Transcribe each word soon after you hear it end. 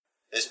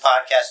This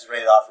podcast is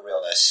rated R for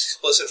realness.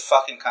 Explicit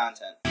fucking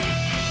content.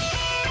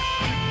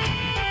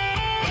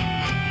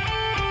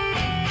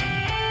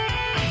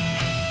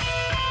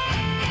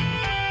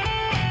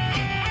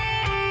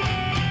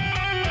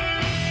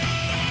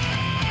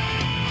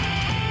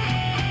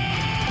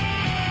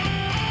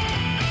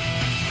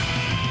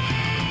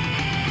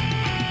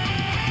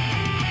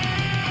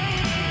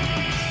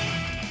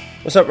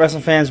 What's up,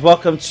 wrestling fans?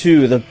 Welcome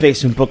to the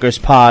Basement Bookers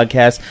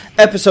Podcast,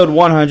 episode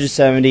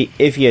 170.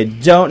 If you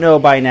don't know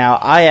by now,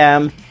 I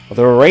am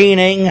the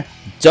reigning,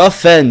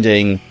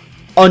 defending,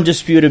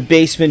 undisputed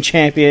basement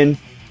champion,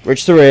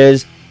 Rich the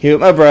Riz, here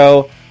with my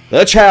bro,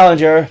 the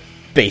challenger,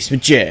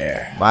 Basement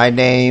Jer. My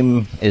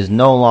name is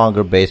no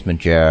longer Basement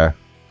Jer.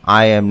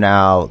 I am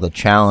now the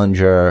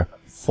challenger,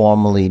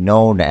 formerly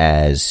known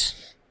as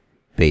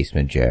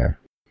Basement Jer.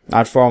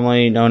 Not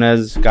formerly known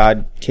as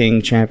God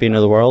King Champion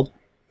of the World?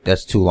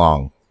 That's too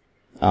long.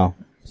 Oh.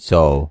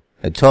 So,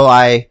 until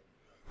I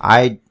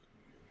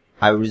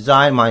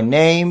resign my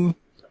name,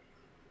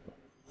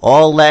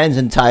 all lands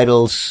and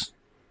titles,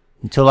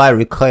 until I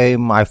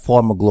reclaim my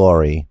former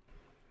glory.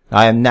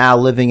 I am now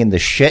living in the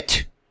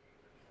shit.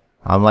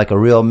 I'm like a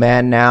real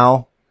man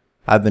now.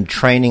 I've been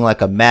training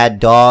like a mad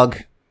dog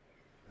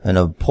in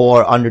a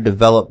poor,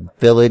 underdeveloped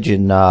village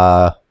in,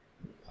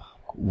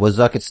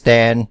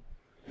 Kazakhstan.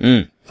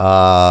 It's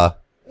a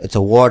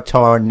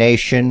war-torn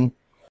nation.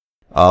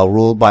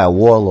 Ruled by a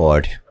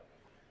warlord.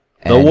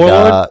 The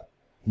warlord?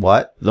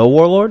 What? The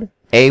warlord?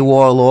 A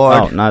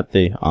warlord. Oh, not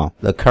the, oh.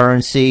 The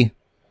currency.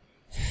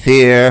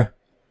 Fear.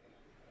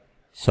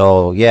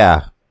 So,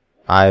 yeah.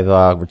 I've,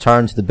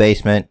 returned to the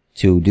basement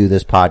to do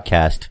this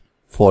podcast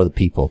for the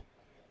people.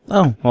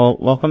 Oh, well,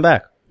 welcome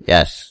back.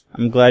 Yes.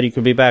 I'm glad you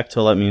could be back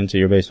to let me into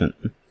your basement.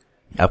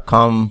 I've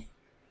come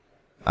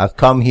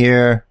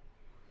here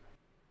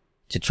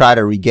to try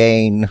to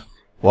regain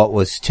what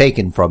was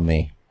taken from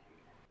me.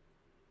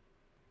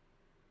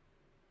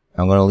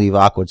 I'm going to leave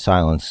awkward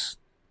silence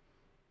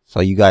so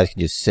you guys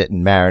can just sit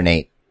and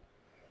marinate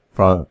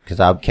because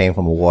I came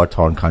from a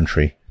war-torn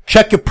country.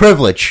 Check your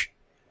privilege.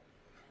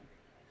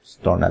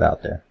 Just throwing that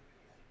out there.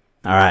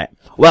 All right.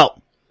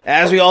 Well,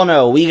 as we all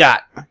know, we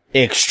got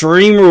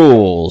Extreme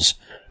Rules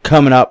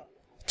coming up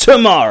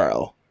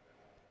tomorrow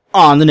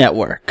on the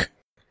network.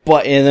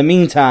 But in the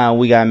meantime,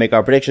 we got to make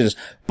our predictions.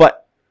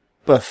 But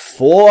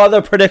before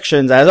the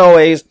predictions, as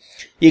always,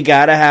 you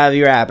got to have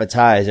your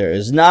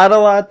appetizers. Not a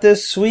lot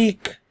this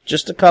week.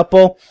 Just a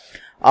couple.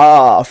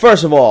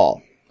 First of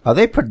all. Are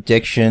they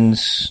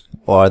predictions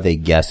or are they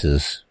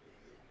guesses?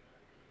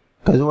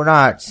 Because we're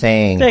not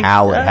saying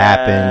how it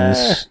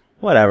happens.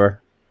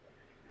 Whatever.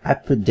 I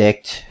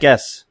predict.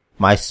 Guess.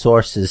 My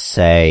sources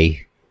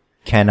say,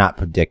 cannot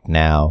predict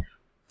now.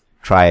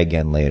 Try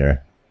again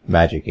later.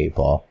 Magic 8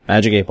 Ball.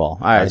 Magic 8 Ball.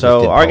 Alright,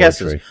 so our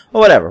guesses. Or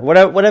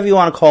whatever you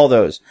want to call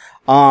those.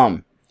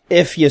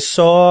 If you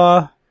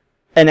saw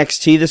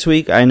NXT this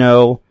week, I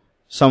know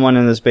someone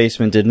in this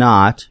basement did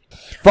not.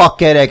 Fuck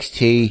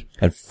NXT,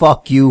 and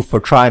fuck you for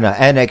trying to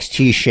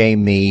NXT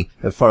shame me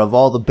in front of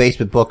all the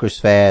Basement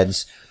Bookers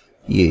fans.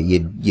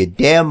 You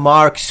damn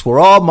marks. We're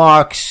all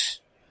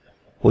marks.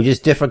 We're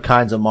just different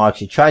kinds of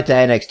marks. You tried to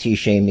NXT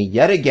shame me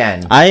yet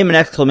again. I am an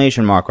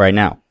exclamation mark right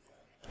now.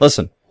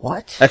 Listen.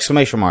 What?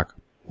 Exclamation mark.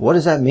 What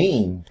does that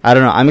mean? I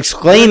don't know. I'm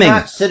exclaiming. You're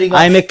not sitting up,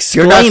 I'm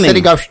exclaiming. You're not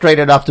sitting up straight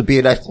enough to be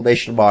an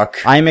exclamation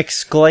mark. I'm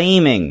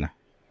exclaiming.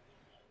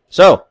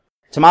 So,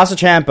 Tommaso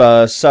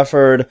Ciampa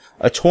suffered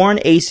a torn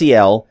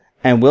ACL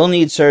and will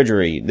need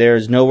surgery.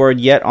 There's no word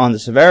yet on the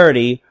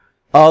severity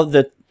of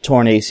the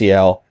torn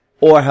ACL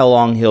or how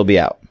long he'll be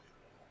out.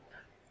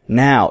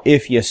 Now,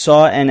 if you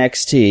saw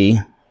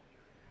NXT,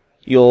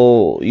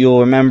 you'll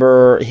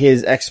remember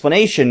his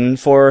explanation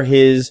for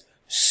his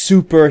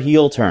super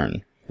heel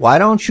turn. Why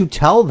don't you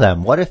tell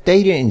them? What if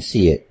they didn't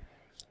see it?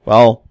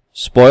 Well,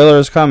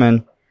 spoilers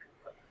coming.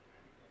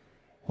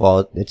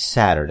 Well, it's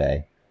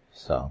Saturday,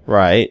 so.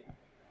 Right.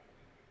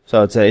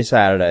 So it's a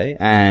Saturday,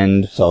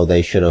 and so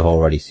they should have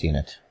already seen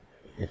it,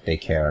 if they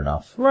care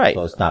enough. Right.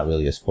 So it's not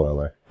really a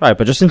spoiler. Right,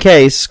 but just in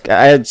case,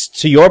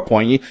 to your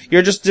point,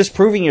 you're just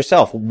disproving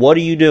yourself. What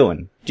are you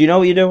doing? Do you know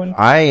what you're doing?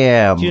 I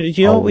am do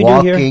you know a what we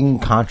do here? walking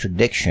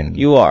contradiction.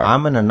 You are.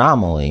 I'm an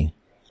anomaly.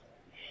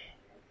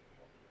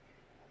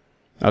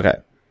 Okay.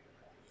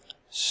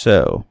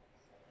 So,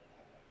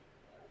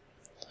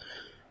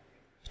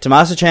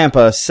 Tommaso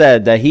Ciampa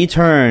said that he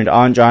turned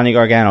on Johnny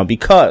Gargano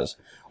because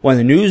when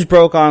the news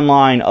broke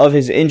online of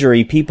his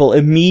injury, people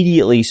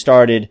immediately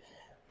started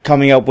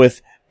coming up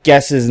with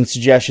guesses and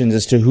suggestions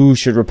as to who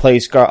should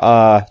replace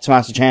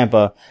Tommaso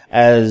Ciampa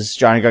as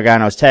Johnny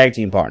Gargano's tag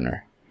team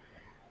partner.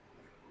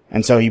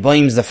 And so he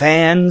blames the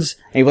fans,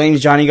 and he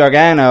blames Johnny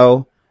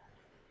Gargano,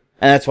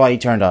 and that's why he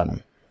turned on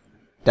him.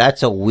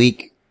 That's a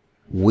weak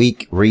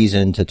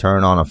reason to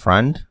turn on a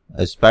friend,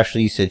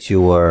 especially since you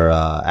were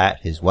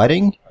at his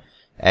wedding,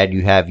 and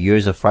you have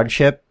years of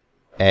friendship,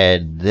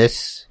 and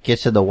this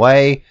gets in the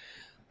way.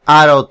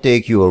 I don't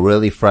think you were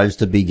really friends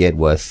to begin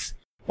with.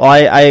 Well,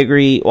 I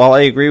agree. While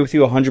I agree with you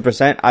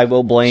 100%, I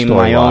will blame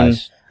my own.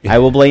 I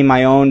will blame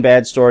my own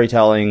bad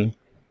storytelling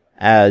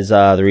as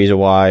the reason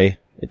why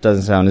it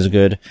doesn't sound as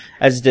good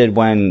as it did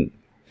when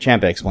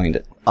Ciampa explained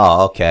it.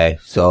 Oh, okay.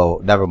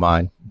 So, never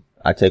mind.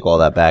 I take all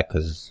that back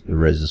because it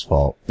was his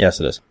fault. Yes,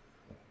 it is.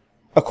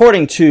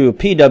 According to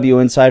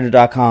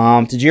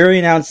PWInsider.com, Tajiri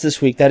announced this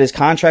week that his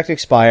contract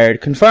expired,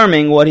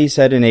 confirming what he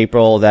said in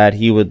April that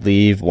he would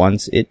leave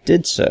once it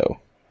did so.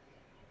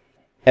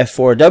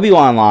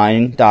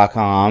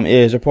 F4WOnline.com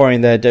is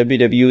reporting that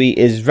WWE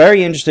is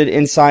very interested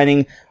in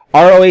signing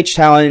ROH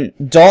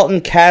talent Dalton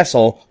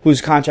Castle,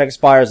 whose contract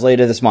expires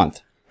later this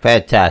month.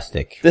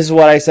 Fantastic. This is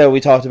what I said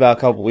we talked about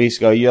a couple weeks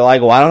ago. You're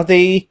like, why don't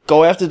they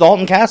go after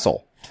Dalton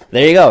Castle?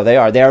 There you go. They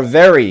are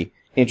very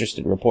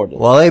interested, reportedly.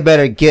 Well, they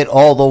better get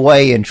all the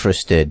way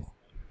interested.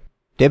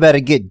 They better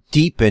get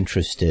deep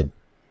interested.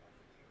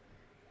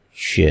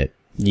 Shit.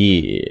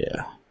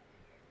 Yeah.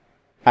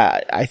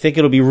 I think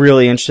it'll be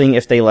really interesting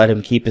if they let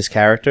him keep his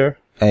character.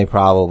 They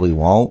probably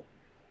won't.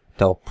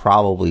 They'll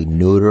probably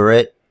neuter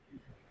it.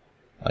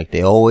 Like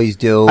they always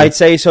do. I'd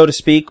say so to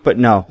speak, but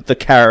no. The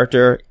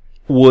character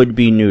would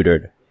be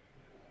neutered.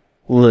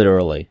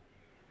 Literally.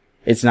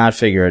 It's not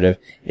figurative.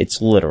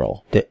 It's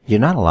literal. You're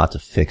not allowed to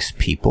fix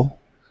people.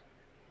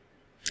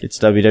 It's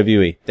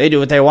WWE. They do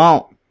what they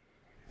want.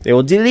 They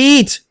will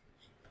delete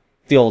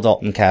the old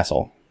Dalton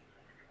Castle.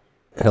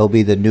 He'll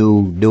be the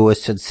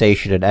newest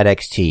sensation in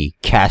NXT,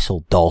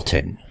 Castle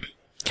Dalton.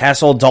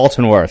 Castle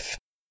Daltonworth.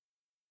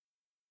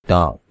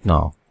 No.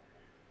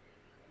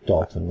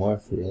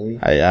 Daltonworth, really?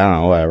 I don't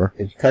know, whatever.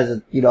 It's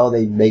because,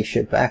 they make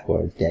shit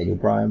backwards.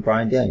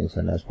 Brian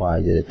Danielson. That's why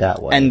I did it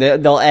that way. And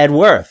they'll add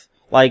worth.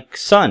 Like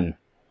son.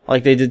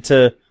 Like they did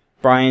to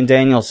Brian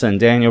Danielson.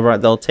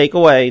 They'll take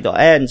away, they'll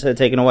add instead of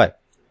taking away.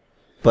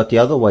 But the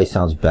other way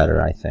sounds better,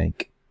 I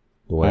think.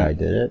 The way I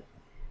did it.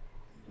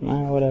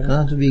 Whatever. It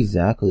doesn't have to be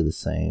exactly the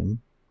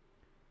same.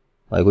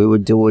 Like we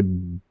would do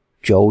with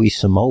Joey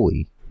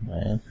Samoa,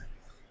 man.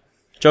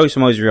 Joey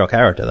Samoa's a real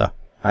character, though.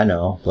 I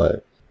know,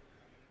 but...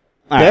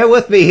 Bear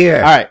with me here.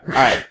 All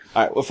right.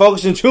 We're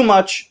focusing too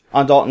much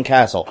on Dalton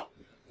Castle.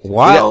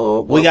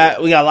 Wow. We got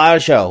a lot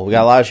of show.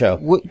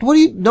 What do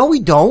you... No, we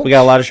don't. We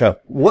got a lot of show.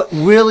 What,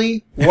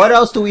 really? What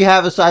else do we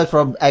have aside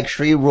from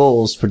Extreme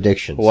Rules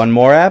predictions? One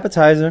more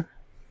appetizer.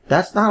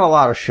 That's not a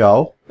lot of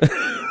show.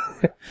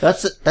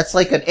 That's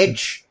like an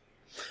inch.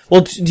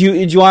 Well, do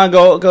you want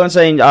to go and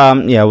say,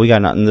 yeah, we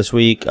got nothing this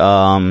week.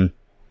 No.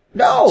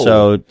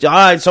 So,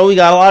 alright, so we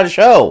got a lot of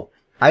show.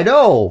 I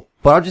know,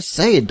 but I'm just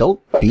saying,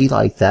 don't be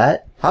like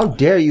that. How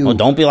dare you? Well,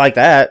 don't be like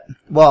that.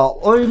 Well,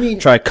 what do you mean?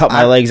 Try to cut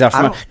my legs out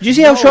from Did you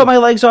see how short my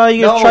legs are?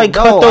 You try to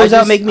cut those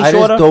out, make me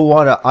shorter? I just don't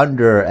want to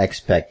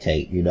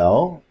under-expectate,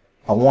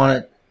 I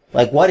want to,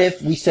 like, what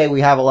if we say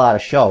we have a lot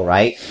of show,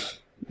 right?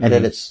 And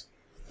then it's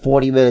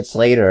 40 minutes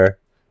later,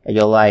 and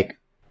you're like,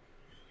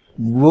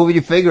 moving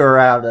your finger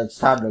around, and it's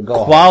time to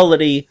go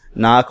Quality,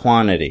 not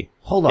quantity.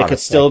 Hold on. It could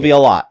still be a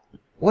lot.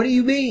 What do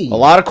you mean? A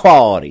lot of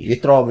quality. You're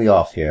throwing me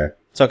off here.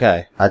 It's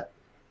okay.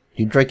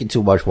 You're drinking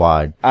too much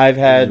wine. I've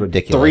had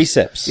 3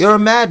 sips. You're a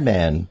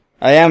madman.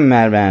 I am a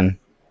madman.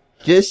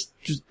 Just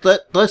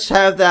let's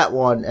have that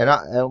one,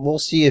 and we'll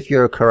see if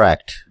you're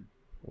correct.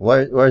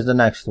 Where's the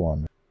next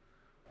one?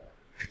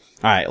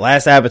 Alright,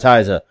 last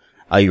appetizer.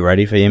 Are you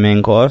ready for your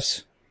main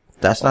course?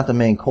 That's not the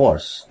main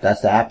course.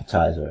 That's the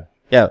appetizer.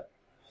 Yeah.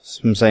 That's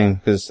what I'm saying,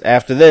 because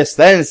after this,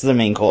 then it's the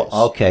main course.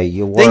 Okay,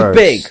 your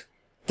words.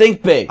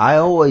 Think big. I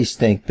always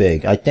think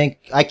big. I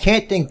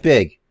can't think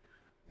big.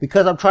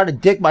 Because I'm trying to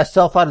dig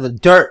myself out of the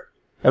dirt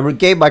and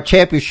regain my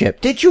championship.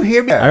 Did you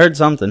hear me? I heard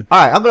something.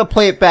 Alright, I'm gonna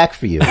play it back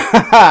for you.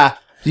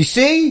 You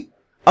see?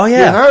 Oh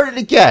yeah. You heard it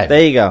again.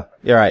 There you go.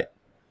 You're right.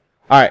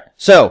 Alright,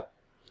 so,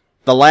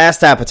 the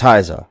last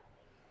appetizer.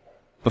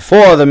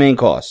 Before the main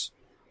course.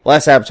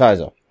 Last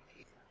appetizer.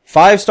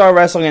 5 Star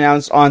Wrestling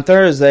announced on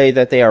Thursday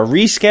that they are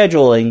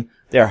rescheduling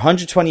their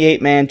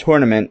 128-man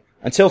tournament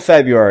until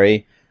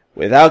February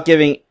without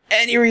giving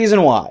any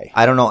reason why.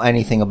 I don't know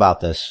anything about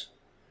this.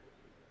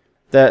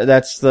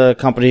 That's the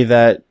company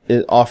that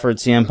offered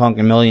CM Punk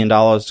 $1 million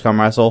to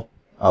come wrestle.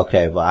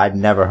 Okay, but I'd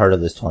never heard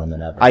of this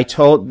tournament ever. I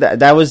told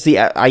that was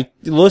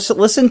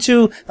listen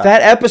to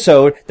that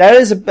episode. That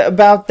is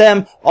about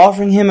them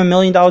offering him $1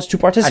 million to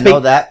participate I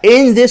know that.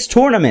 In this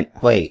tournament.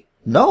 Wait,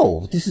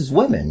 no, this is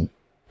women.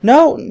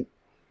 No,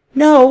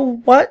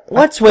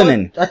 what's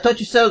women? I thought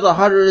you said it was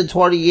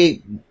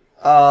 128,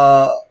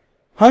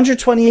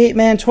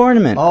 128-man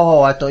tournament.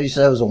 Oh, I thought you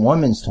said it was a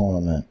women's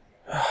tournament.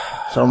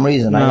 For some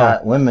reason, I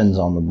got women's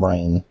on the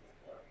brain.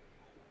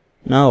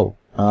 No.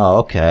 Oh,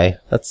 okay.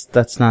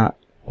 That's not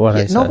what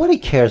I said. Nobody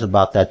cares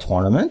about that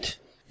tournament.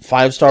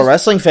 5 Star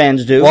Wrestling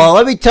fans do. Well,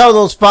 let me tell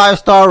those 5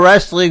 Star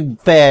Wrestling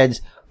fans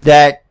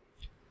that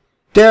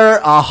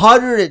there are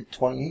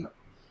 128.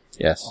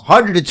 Yes.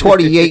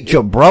 128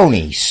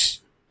 jabronis.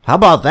 How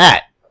about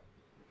that?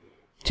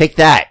 Take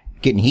that.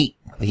 Getting heat.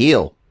 A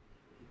heel.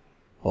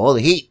 All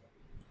the heat.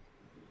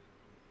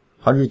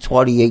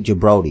 128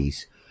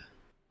 jabronis.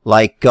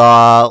 Like,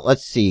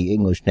 let's see,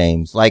 English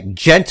names. Like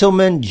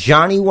Gentleman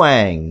Johnny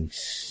Wang.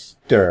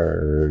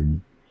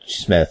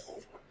 Smith.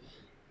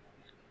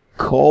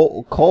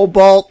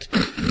 Cobalt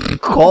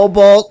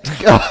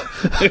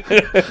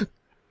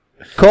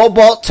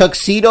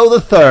Tuxedo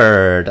the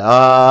Third.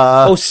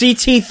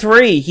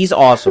 CT3. He's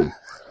awesome.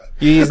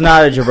 He's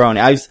not a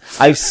jabroni.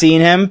 I've seen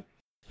him.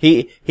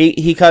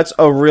 He cuts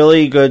a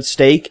really good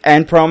steak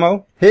and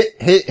promo.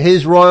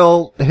 His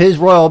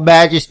Royal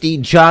Majesty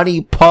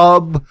Johnny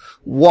Pub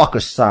Walker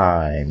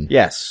Sign.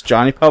 Yes,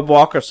 Johnny Pub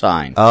Walker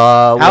Sign.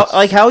 How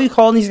are you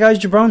calling these guys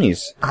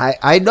jabronis?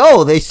 I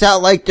know they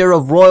sound like they're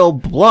of royal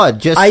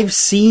blood. I've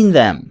seen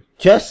them.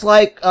 Just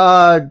like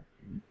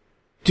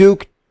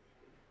Duke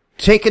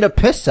taking a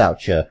piss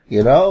out you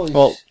know?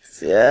 Well,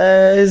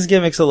 his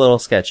gimmick's a little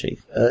sketchy.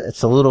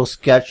 It's a little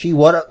sketchy.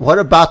 What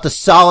about the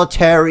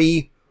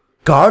solitary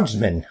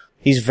guardsman?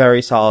 He's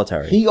very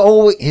solitary.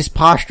 His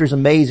posture's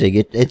amazing.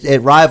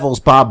 It rivals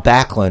Bob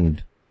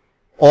Backlund.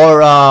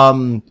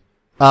 Or,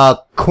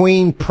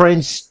 Queen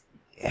Prince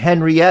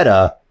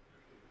Henrietta.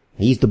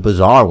 He's the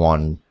bizarre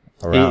one.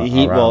 Well,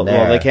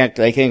 they can't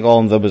call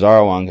him the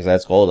bizarre one because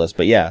that's Goldust,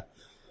 but yeah.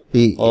 A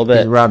little bit.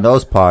 He's around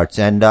those parts.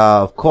 And,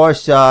 of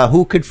course,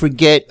 who could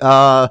forget,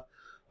 the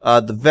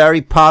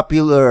very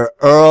popular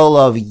Earl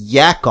of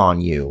Yak on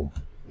You?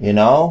 You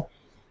know?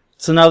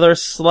 It's another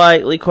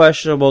slightly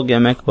questionable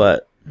gimmick,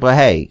 but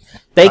hey.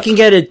 They can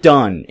get it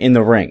done in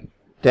the ring.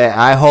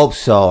 I hope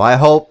so. I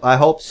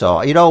hope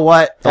so. You know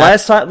what?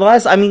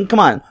 I mean, come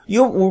on.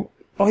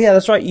 Oh yeah,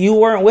 that's right. You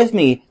weren't with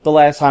me the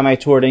last time I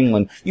toured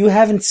England. You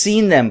haven't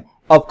seen them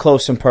up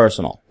close and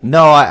personal.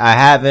 No, I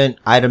haven't.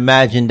 I'd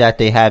imagine that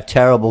they have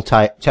terrible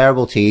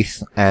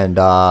teeth and,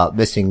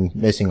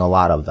 missing a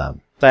lot of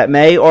them. That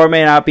may or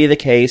may not be the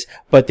case,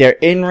 but their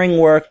in-ring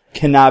work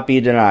cannot be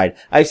denied.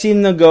 I've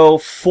seen them go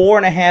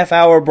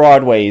 4.5-hour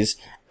Broadways,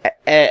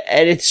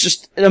 and it's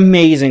just an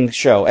amazing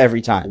show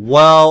every time.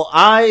 Well,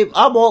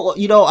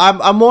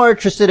 I'm more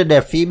interested in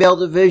their female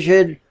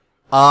division.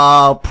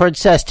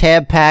 Princess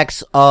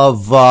Tampax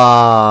of,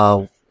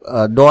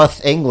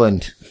 North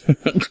England.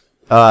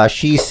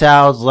 She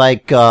sounds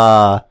like,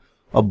 a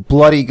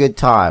bloody good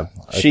time.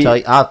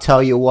 I'll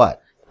tell you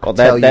what. Well,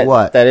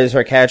 that is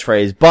her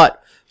catchphrase, but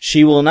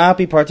she will not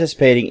be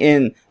participating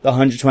in the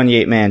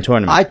 128-man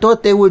tournament. I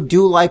thought they would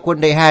do like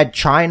when they had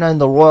China in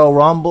the Royal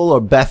Rumble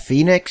or Beth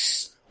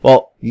Phoenix.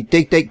 Well, you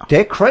think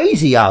they're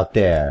crazy out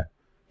there.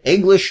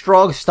 English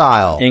strong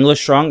style.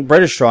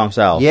 British strong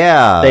style.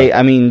 Yeah.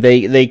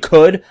 They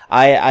could.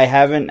 I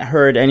haven't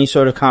heard any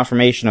sort of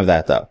confirmation of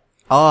that though.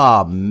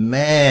 Oh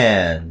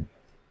man.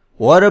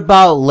 What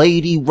about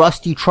Lady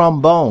Rusty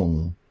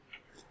Trombone?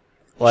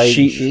 Like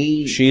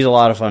she's a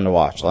lot of fun to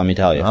watch, let me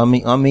tell you.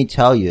 Let me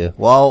tell you.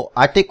 Well,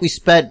 I think we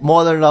spent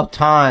more than enough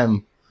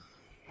time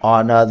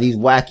on these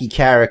wacky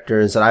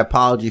characters, and I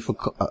apology.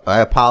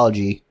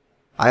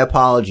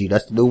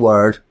 That's the new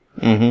word.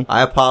 Mm-hmm.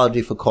 I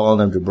apology for calling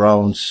them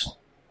jabrones.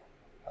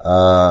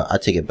 I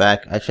take it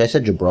back. Actually, I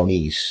said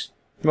jabronis.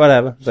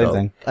 Whatever, same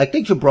thing. I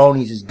think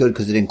jabronis is good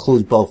because it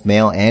includes both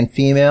male and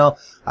female.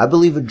 I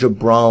believe a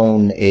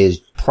jabrone is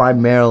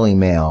primarily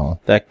male.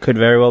 That could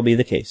very well be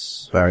the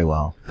case. Very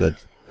well. Good.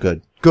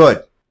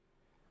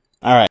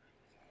 All right.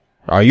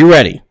 Are you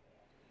ready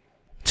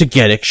to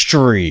get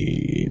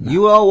extreme?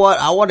 You know what?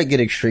 I want to get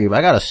extreme. I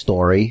got a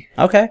story.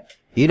 Okay.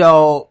 You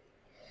know,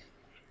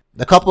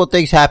 a couple of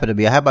things happened to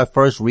me. I had my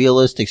first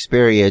realist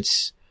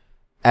experience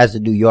as a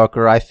New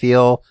Yorker, I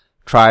feel,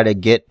 trying to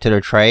get to the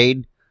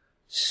train.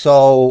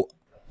 So,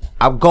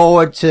 I'm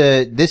going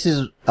to, this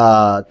is,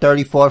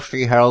 34th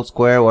Street Herald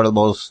Square, one of the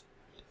most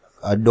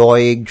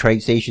annoying train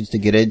stations to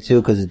get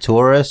into because of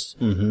tourists.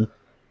 Mm-hmm.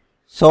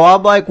 So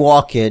I'm like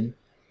walking,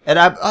 and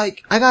I'm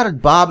like, I gotta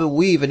bob and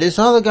weave, and this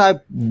other guy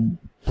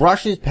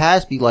brushes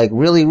past me like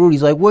really rude.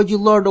 He's like, where'd you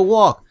learn to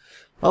walk?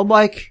 I'm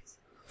like,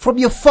 from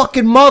your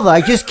fucking mother. I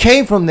just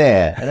came from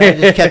there. And I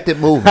just kept it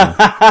moving.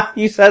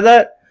 You said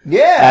that?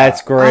 Yeah.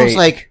 That's great. I was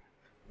like,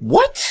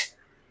 what?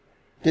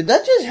 Did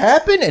that just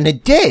happen? And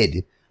it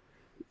did.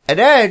 And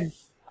then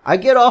I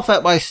get off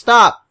at my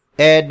stop,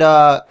 and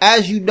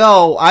as you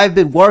know, I've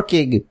been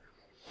working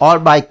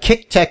on my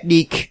kick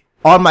technique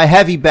on my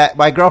heavy bag,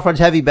 my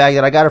girlfriend's heavy bag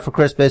that I got her for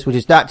Christmas, which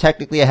is not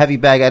technically a heavy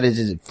bag, that is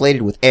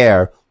inflated with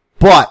air,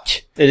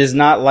 but it is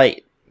not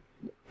light.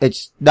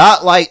 It's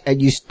not light,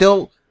 and it's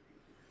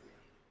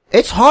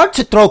hard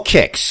to throw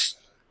kicks.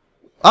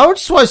 I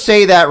just want to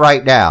say that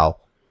right now.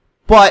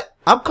 But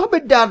I'm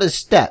coming down the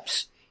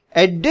steps,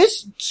 and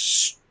this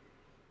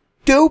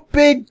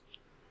stupid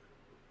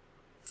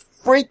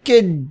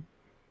freaking,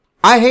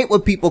 I hate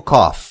when people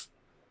cough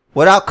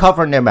without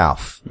covering their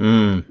mouth.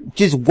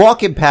 Just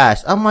walking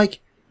past. I'm like,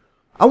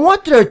 I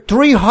wanted a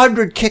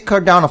 300 kick her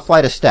down a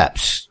flight of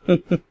steps.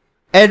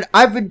 And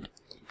I've been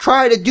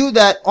trying to do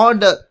that on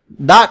the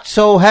not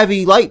so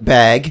heavy light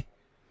bag.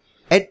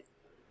 And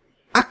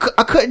I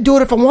couldn't do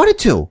it if I wanted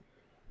to.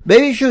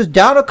 Maybe she was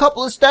down a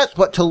couple of steps,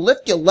 but to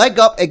lift your leg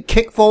up and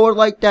kick forward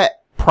like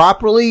that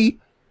properly,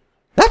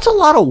 that's a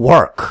lot of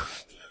work.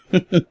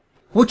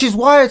 Which is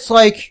why it's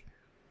like,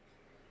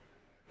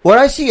 when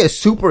I see a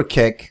super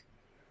kick,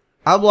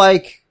 I'm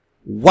like,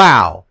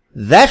 wow,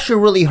 that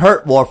should really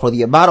hurt more for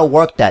the amount of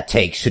work that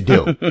takes to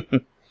do.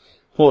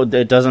 Well,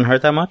 it doesn't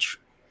hurt that much?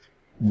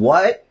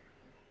 What?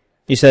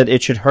 You said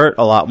it should hurt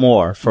a lot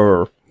more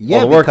for Yeah,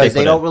 all the work because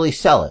they put don't in. really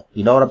sell it.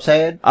 You know what I'm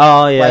saying?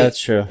 Oh, yeah, Like,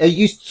 that's true.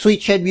 You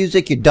Sweet Chin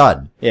Music, you're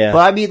done. Yeah. But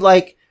I mean,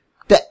 like,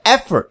 the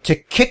effort to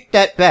kick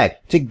that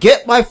back, to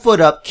get my foot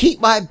up, keep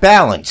my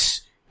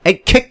balance,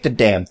 and kick the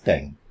damn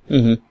thing.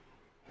 Mm-hmm.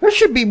 There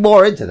should be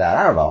more into that.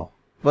 I don't know.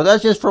 But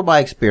that's just from my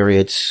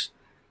experience.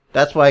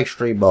 That's my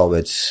extreme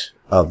moments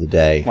of the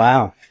day.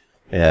 Wow.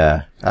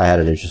 Yeah, I had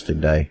an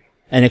interesting day.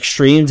 An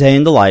extreme day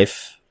in the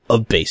life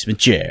of Basement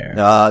Jer.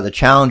 The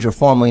challenger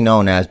formerly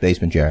known as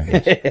Basement Jer.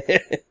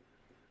 Yes.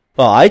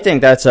 Well, I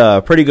think that's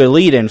a pretty good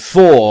lead-in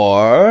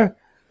for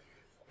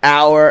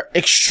our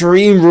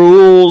Extreme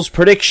Rules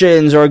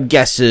predictions or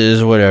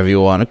guesses, whatever you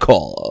want to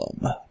call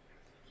them.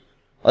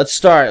 Let's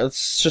start.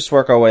 Let's just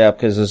work our way up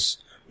because there's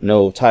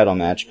no title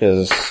match.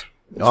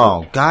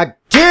 Oh, god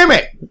damn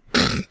it!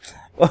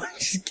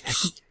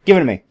 Give it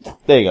to me.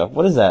 There you go.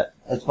 What is that?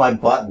 It's my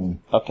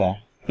button. Okay.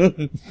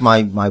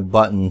 My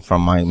button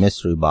from my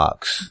mystery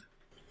box.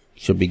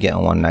 Should be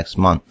getting one next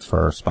month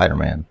for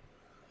Spider-Man.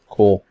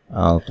 Cool. I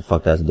don't know what the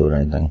fuck that has to do with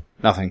anything.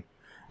 Nothing.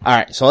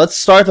 Alright, so let's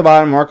start at the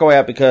bottom, work our way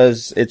up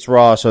because it's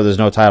Raw, so there's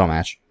no title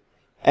match.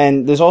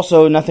 And there's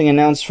also nothing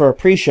announced for a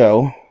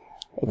pre-show.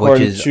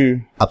 Which is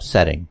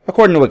upsetting.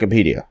 According to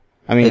Wikipedia.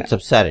 I mean, it's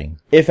upsetting.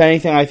 If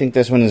anything, I think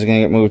this one is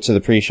going to get moved to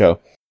the pre-show.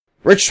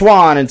 Rich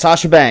Swann and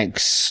Sasha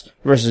Banks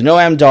versus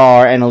Noam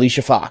Dar and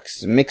Alicia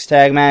Fox. Mixed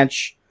tag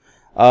match.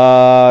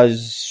 I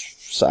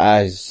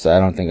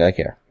don't think I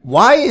care.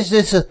 Why is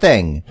this a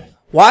thing?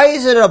 Why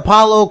is it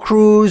Apollo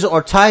Crews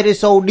or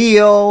Titus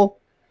O'Neil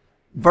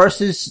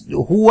versus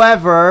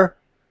whoever?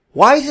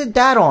 Why isn't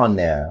that on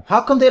there?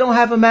 How come they don't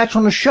have a match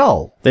on the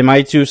show? They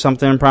might do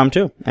something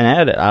impromptu and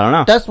add it. I don't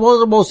know. That's one of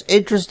the most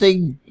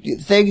interesting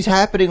things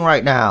happening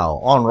right now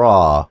on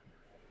Raw.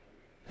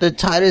 The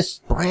Titus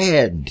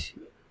brand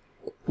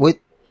with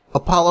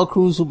Apollo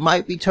Crews, who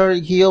might be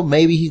turning heel.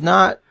 Maybe he's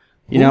not.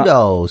 Who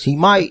knows? He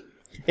might.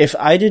 If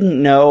I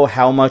didn't know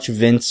how much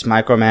Vince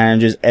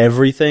micromanages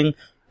everything,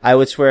 I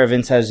would swear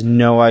Vince has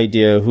no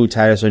idea who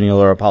Titus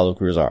O'Neil or Apollo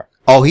Crews are.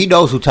 Oh, he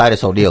knows who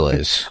Titus O'Neil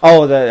is.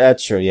 Oh,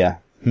 that's true, yeah.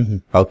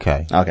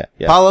 Okay. Okay,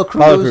 yeah. Apollo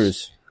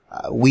Crews,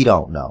 we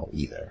don't know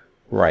either.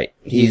 Right.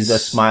 He's a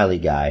smiley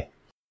guy.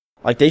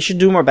 Like, they should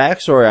do more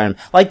backstory on him.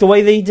 Like, the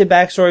way they did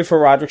backstory for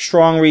Roderick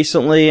Strong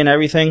recently and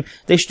everything,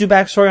 they should do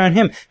backstory on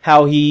him.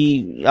 How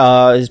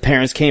his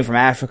parents came from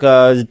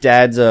Africa, his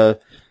dad's a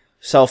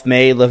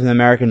self-made, living the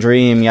American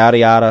dream, yada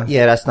yada.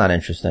 Yeah, that's not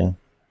interesting.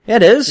 Yeah,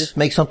 it is. Just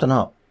make something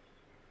up.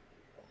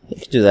 You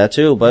could do that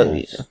too, but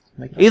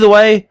either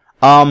way,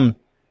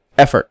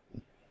 effort.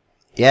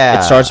 Yeah.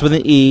 It starts with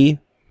an E.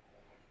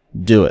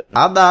 Do it.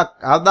 I'm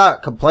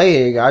not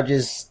complaining. I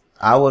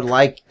would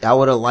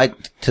have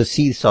liked to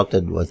see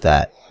something with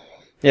that.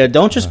 Yeah,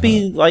 don't just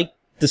be like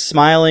the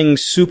smiling,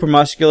 super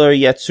muscular,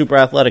 yet super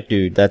athletic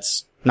dude.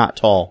 That's not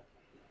tall.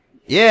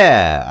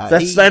 Yeah.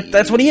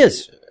 That's what he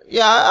is.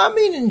 Yeah, I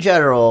mean, in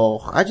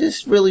general, I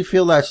just really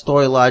feel that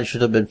storyline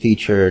should have been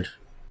featured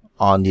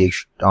on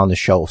the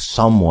show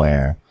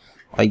somewhere.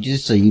 Like,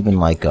 just even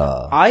like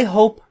I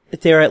hope that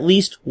they're at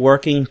least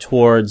working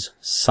towards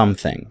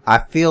something. I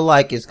feel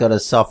like it's gonna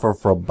suffer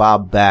from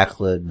Bob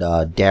Backlund,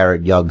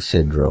 Darren Young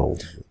syndrome.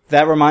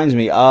 That reminds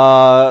me,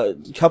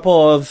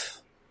 couple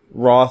of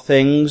Raw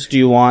things. Do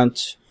you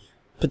want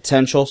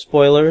potential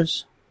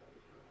spoilers?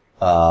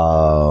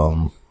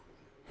 Can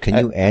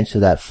you answer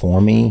that for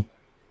me?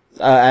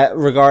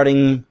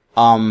 Regarding,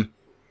 the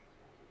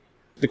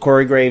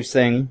Corey Graves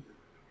thing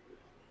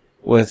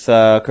with,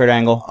 Kurt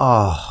Angle.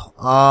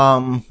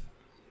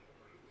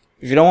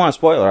 If you don't want a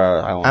spoiler,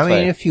 I won't say. I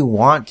mean, if you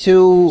want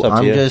to,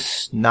 I'm you.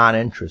 just not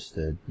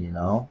interested, you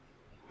know?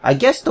 I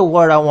guess the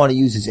word I want to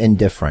use is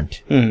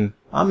indifferent. Mm-hmm.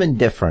 I'm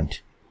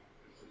indifferent.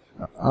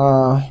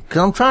 Cause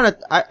I'm trying to,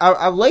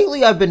 I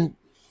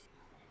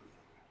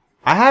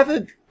have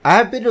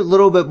been a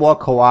little bit more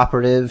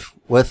cooperative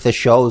with the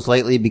shows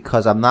lately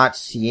because I'm not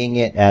seeing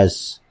it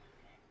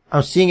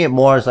I'm seeing it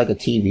more as like a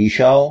TV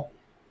show.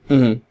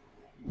 Mm-hmm.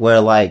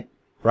 Where like,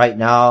 right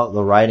now,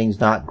 the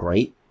writing's not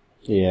great.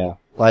 Yeah.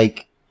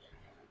 Like,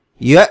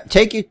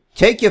 take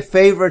your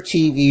favorite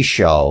TV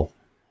show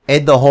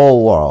in the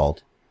whole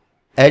world,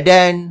 and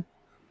then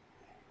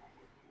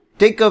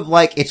think of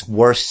like its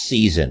worst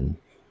season.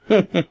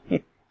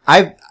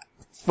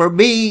 For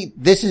me,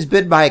 this has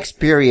been my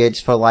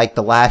experience for like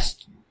the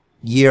last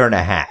year and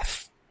a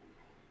half,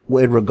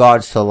 with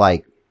regards to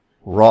like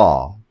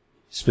Raw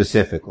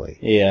specifically.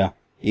 Yeah.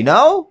 You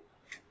know?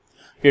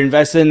 You're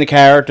invested in the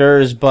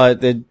characters,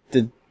 but they're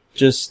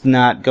just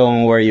not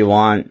going where you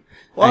want.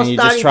 Well, and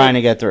you're just trying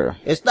to get through.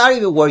 It's not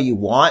even where you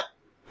want.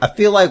 I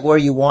feel like where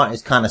you want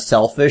is kind of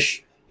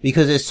selfish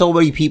because there's so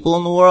many people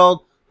in the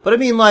world. But I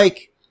mean,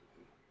 like,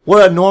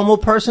 what a normal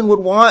person would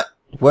want,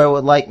 where it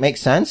would like make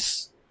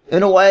sense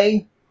in a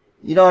way.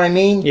 You know what I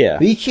mean? Yeah.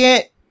 But you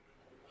can't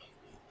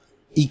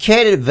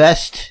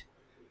invest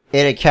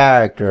in a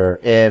character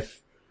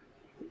if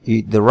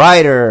the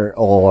writer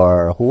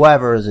or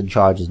whoever is in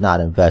charge is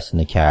not investing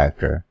in the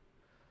character.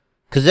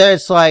 Cause then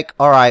it's like,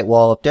 alright,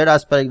 well, if they're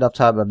not spending enough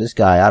time on this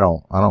guy, I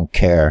don't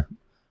care.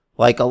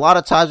 Like, a lot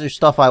of times there's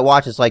stuff I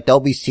watch, it's like, there'll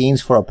be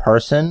scenes for a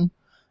person.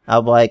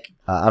 I'm like,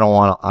 I don't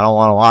want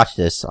to watch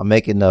this. I'm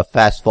making the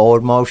fast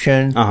forward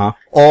motion.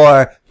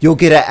 Or you'll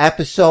get an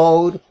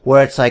episode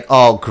where it's like,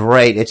 oh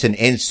great, it's an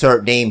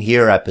insert name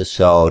here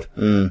episode.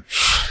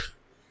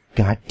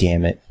 God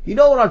damn it. You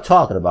know what I'm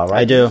talking about,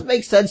 right? I do. Does this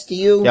make sense to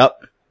you?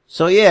 Yep.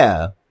 So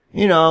yeah,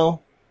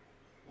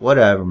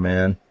 whatever,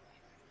 man.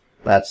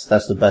 That's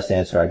the best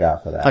answer I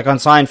got for that. Like on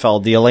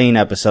Seinfeld, the Elaine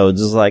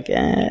episodes is like,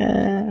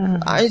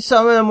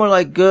 Some of them were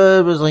like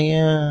good, but it was like,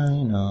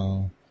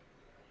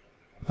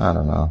 I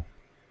don't know.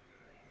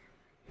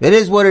 It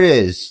is what it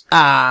is.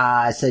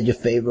 I said your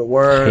favorite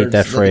words. I hate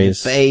that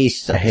phrase.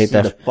 I hate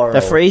that.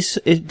 That phrase,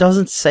 it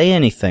doesn't say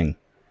anything.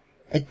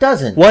 It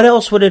doesn't. What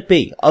else would it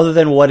be other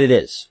than what it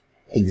is?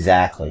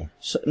 Exactly.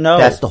 So, no.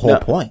 That's the whole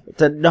point.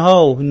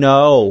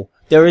 No.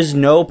 There is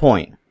no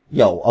point.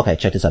 Yo, okay,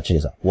 check this out.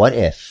 What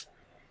if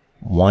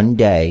one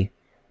day,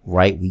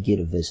 right, we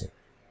get a visit,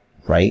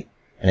 right?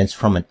 And it's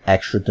from an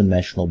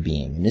extra-dimensional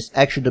being. And this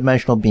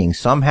extra-dimensional being,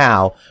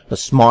 somehow, the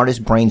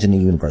smartest brains in the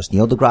universe,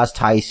 Neil deGrasse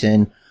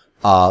Tyson,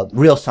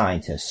 real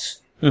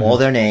scientists, all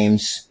their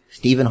names,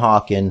 Stephen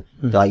Hawking,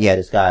 they're like, yeah,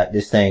 this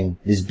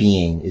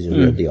being is a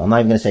real deal. I'm not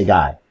even gonna say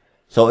guy.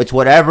 So it's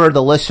whatever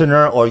the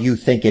listener or you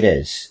think it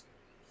is.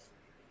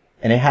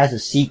 And it has a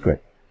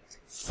secret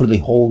for the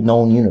whole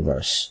known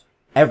universe.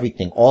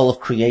 Everything, all of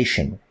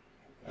creation.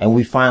 And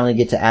we finally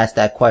get to ask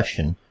that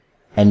question.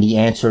 And the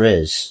answer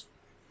is,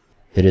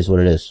 it is what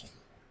it is.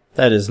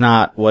 That is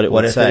not what it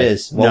would say. What if it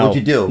is? What would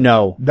you do?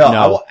 No.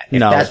 If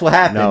that's what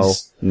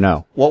happens.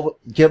 No.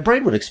 Your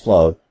brain would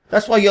explode.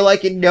 That's why you're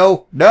like in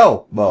no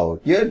mode.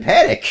 You're in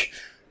panic.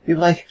 You're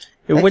like,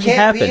 it wouldn't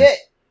happen.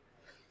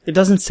 It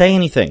doesn't say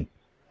anything.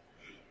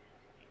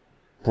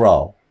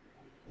 Bro,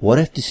 what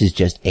if this is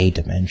just a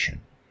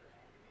dimension?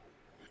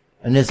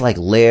 And there's like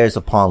layers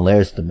upon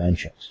layers of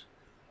dimensions.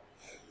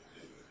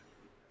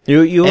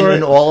 And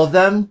in all of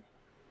them,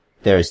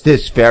 there's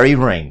this very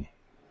ring.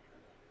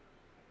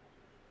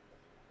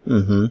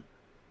 You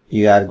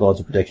gotta go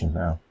into predictions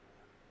now.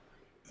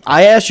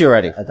 I asked you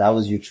already. That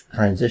was your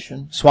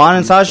transition? Swan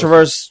and Sasha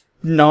versus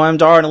Noam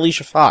Dar and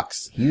Alicia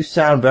Fox. You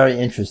sound very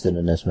interested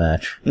in this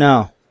match.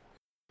 No.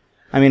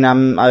 I mean,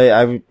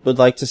 I would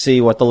like to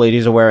see what the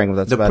ladies are wearing.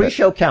 That's the about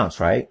pre-show it. Counts,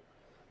 right?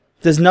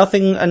 There's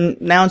nothing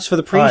announced for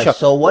the pre-show. Right,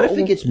 so what if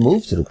it gets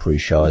moved to the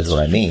pre-show is what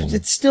I mean.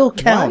 It still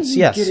counts, Why are you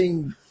yes.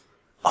 Getting...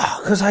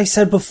 Because I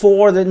said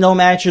before that no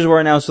matches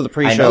were announced for the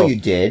pre-show. I know you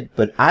did,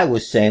 but I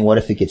was saying what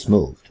if it gets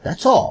moved?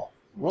 That's all.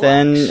 Relax.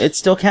 Then it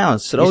still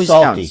counts. It always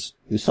salty. counts.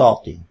 You're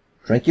salty.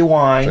 Drink your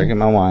wine. Drinking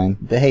my wine.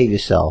 Behave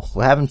yourself.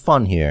 We're having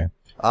fun here.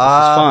 This is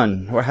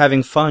fun. We're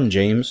having fun,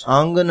 James.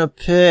 I'm gonna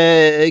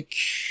pick...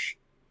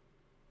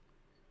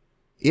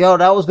 Yo,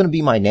 that was gonna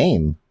be my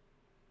name.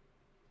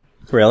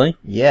 Really?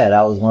 Yeah,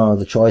 that was one of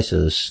the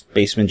choices.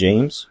 Basement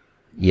James?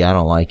 Yeah, I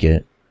don't like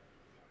it.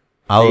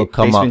 I would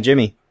come Basement up...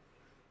 Jimmy.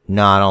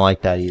 No, I don't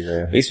like that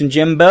either. Basement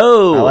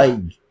Jimbo.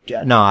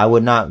 No, I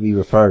would not be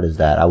referred as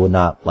that. I would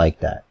not like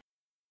that.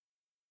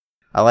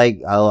 I like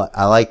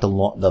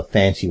the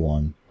fancy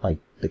one, like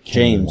the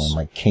King one,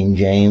 like King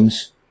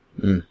James.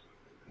 You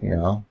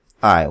know?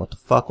 Alright, what the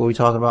fuck were we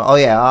talking about? Oh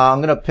yeah, I'm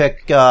gonna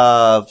pick,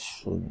 okay.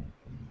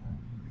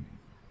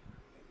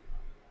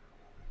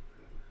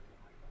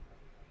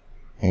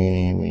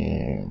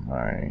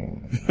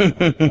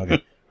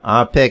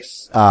 I'll pick,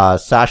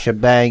 Sasha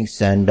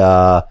Banks and,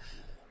 I'm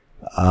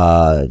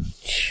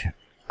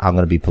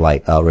gonna be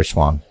polite, Rich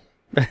Swann.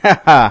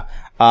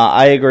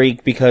 I agree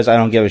because I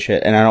don't give a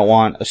shit and I don't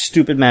want a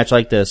stupid match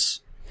like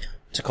this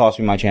to cost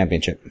me my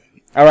championship.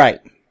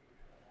 Alright.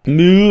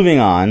 Moving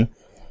on.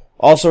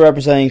 Also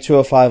representing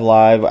 205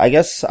 Live.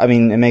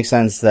 It makes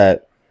sense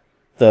that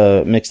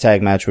the mixed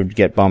tag match would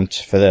get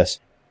bumped for this.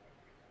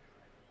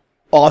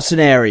 Austin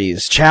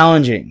Aries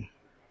challenging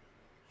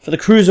for the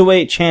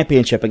Cruiserweight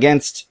Championship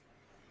against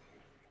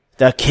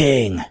the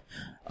King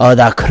of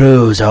the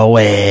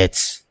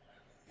Cruiserweights.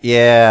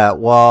 Yeah,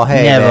 well,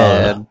 hey, Never.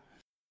 man.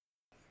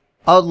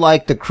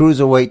 Unlike the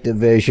Cruiserweight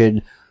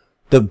division,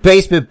 the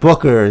Basement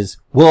Bookers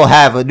will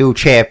have a new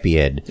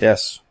champion.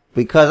 Yes.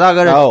 Because I'm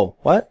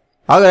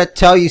gonna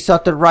tell you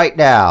something right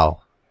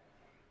now.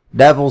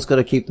 Neville's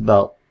gonna keep the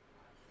belt.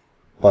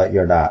 But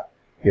you're not.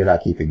 You're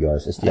not keeping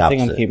yours. It's the opposite. I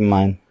think I'm keeping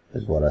mine.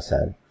 Is what I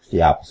said. It's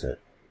the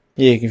opposite.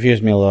 Yeah, you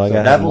confused me a little.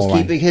 So Neville's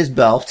keeping his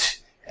belt,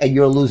 and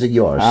you're losing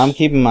yours. I'm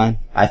keeping mine.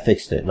 I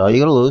fixed it. No, you're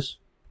gonna lose.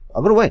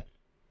 I'm gonna win.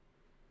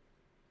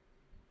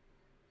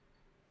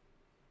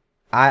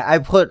 I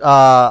put,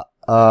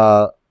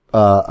 a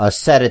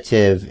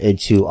sedative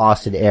into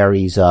Austin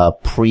Aries'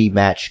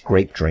 pre-match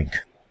grape drink.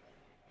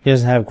 He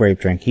doesn't have grape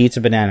drink. He eats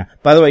a banana.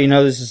 By the way, you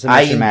know this is a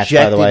submission match,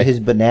 by the way. I injected his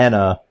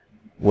banana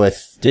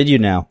with... Did you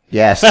now?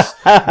 Yes.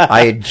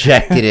 I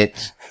injected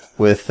it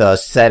with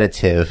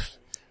sedative.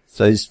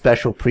 So his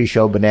special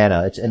pre-show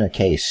banana, it's in a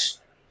case.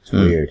 It's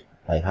weird.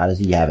 Like, how does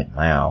he have it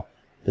now?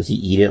 Does he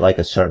eat it like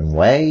a certain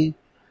way?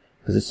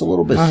 Because it's a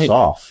little bit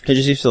soft. He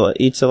just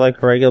eats it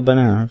like a regular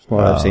banana, that's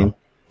what I've seen.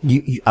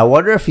 I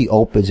wonder if he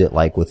opens it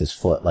like with his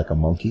foot, like a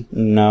monkey.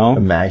 No.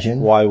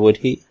 Imagine. Why would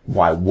he?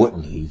 Why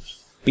wouldn't he?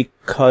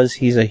 Because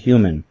he's a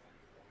human.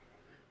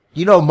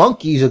 You know,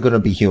 monkeys are going to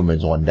be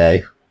humans one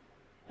day.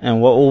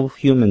 And what will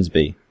humans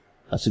be?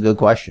 That's a good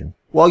question.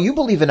 Well, you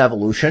believe in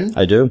evolution.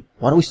 I do.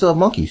 Why do we still have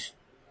monkeys?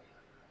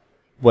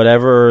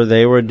 Whatever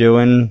they were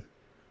doing,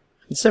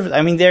 it's different.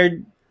 I mean,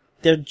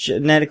 they're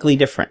genetically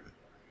different.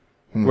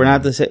 We're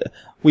not the same.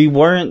 We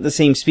weren't the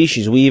same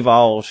species. We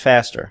evolved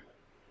faster.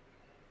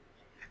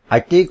 I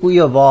think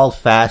we evolved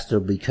faster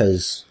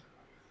because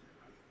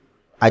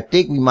I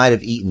think we might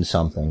have eaten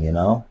something, you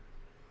know?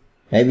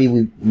 Maybe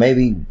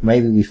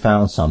we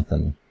found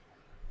something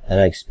that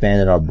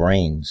expanded our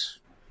brains.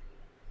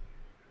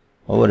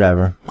 Or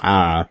whatever. I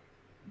don't know.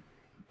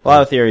 A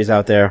lot of theories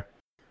out there.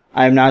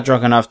 I am not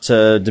drunk enough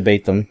to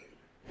debate them.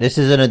 This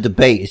isn't a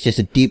debate. It's just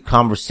a deep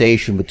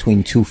conversation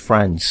between two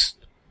friends.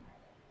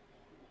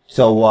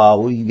 So,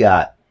 what do you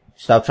got?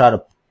 Stop trying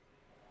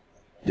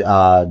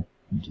to,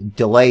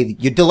 delay.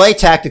 Your delay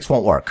tactics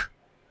won't work.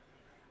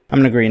 I'm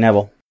gonna agree,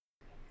 Neville.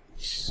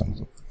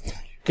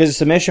 Because a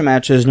submission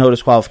match is no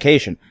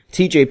disqualification.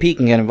 TJP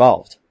can get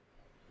involved.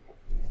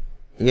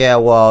 Yeah,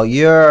 well,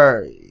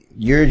 you're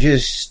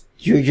just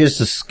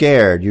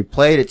scared. You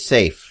played it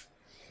safe.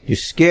 You're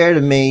scared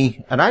of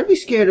me, and I'd be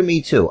scared of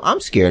me too. I'm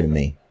scared of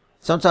me.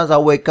 Sometimes I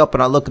wake up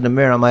and I look in the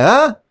mirror and I'm like,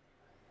 huh?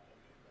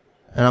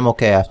 And I'm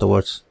okay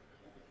afterwards.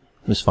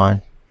 It's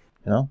fine.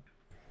 You know?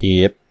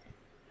 Yep.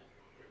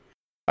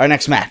 Our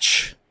next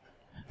match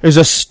is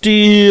a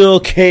steel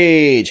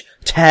cage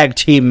tag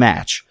team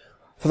match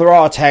for the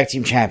Raw Tag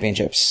Team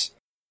Championships.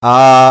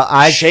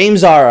 Shame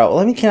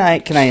Zaro. Can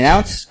I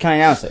announce it? Can I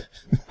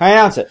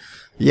announce it?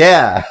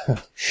 Yeah.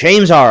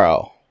 Shame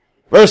Zaro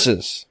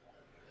versus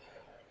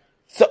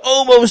the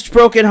Almost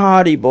Broken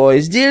Hardy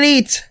Boys.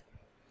 Delete.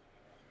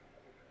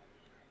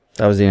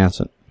 That was the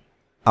announcement.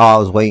 Oh, I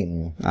was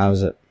waiting. That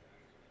was it.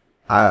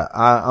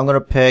 I'm gonna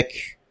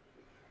pick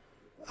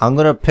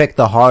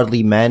the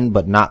Hardly Men,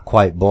 but not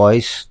quite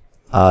boys,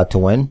 to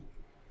win.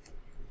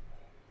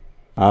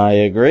 I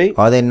agree.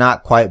 Are they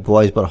not quite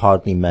boys, but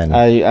hardly men?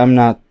 I'm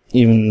not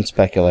even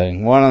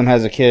speculating. One of them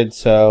has a kid,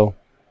 so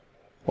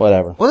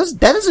whatever. Well, that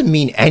doesn't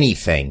mean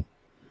anything.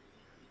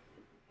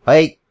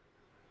 Like,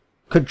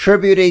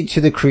 contributing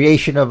to the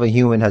creation of a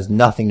human has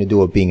nothing to do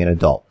with being an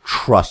adult.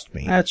 Trust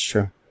me. That's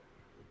true.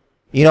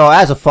 You know,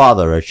 as a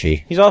father,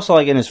 Richie. He's also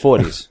like in his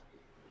 40s.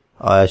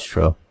 Oh, that's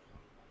true.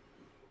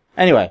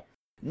 Anyway,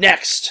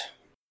 next.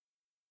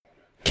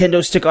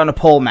 Kendo stick on a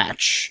pole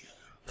match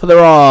for the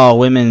Raw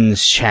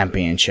Women's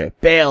Championship.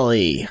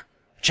 Bayley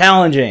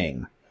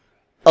challenging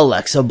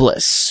Alexa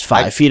Bliss,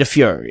 5 Feet of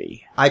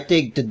Fury. I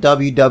think the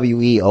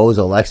WWE owes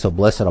Alexa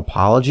Bliss an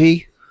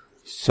apology,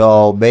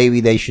 so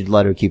maybe they should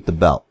let her keep the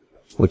belt,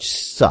 which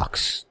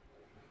sucks.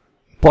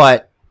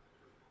 But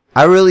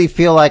I really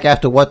feel like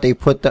after what they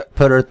put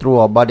her through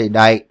on Monday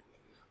night,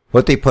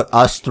 what they put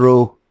us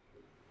through,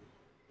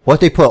 what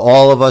they put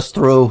all of us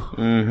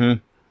through,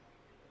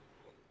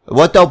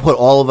 what they'll put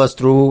all of us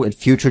through in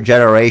future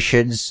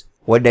generations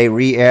when they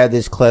re-air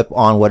this clip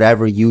on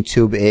whatever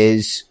YouTube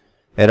is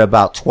in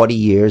about 20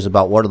 years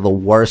about one of the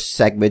worst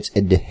segments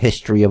in the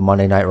history of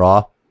Monday Night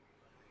Raw.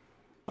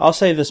 I'll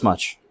say this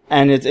much,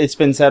 and it's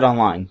been said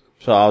online,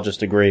 so I'll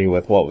just agree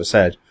with what was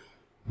said.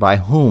 By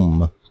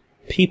whom?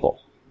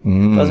 People.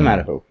 Doesn't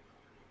matter who.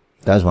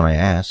 That's when I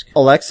ask.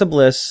 Alexa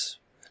Bliss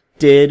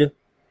did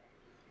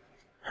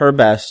her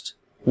best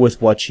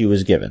with what she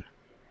was given.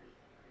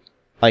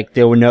 Like,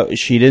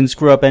 she didn't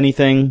screw up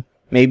anything.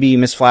 Maybe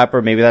Miss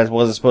Flapper, maybe that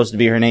wasn't supposed to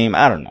be her name.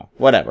 I don't know.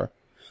 Whatever.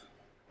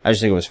 I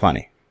just think it was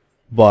funny.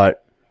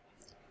 But,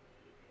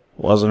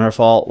 wasn't her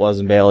fault,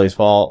 wasn't Bayley's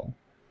fault.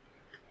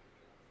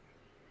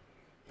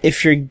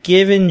 If you're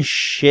given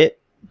shit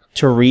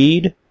to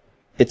read,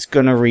 it's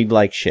gonna read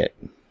like shit.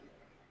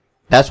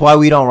 That's why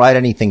we don't write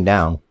anything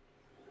down.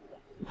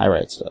 I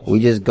write stuff. We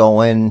just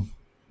go in,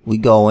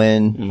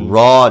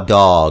 raw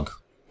dog,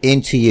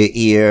 into your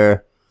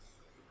ear,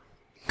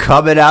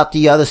 coming out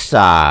the other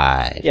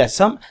side. Yeah,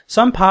 some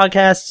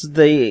podcasts,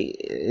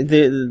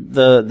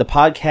 the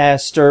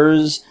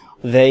podcasters,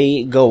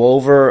 they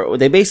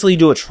basically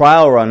do a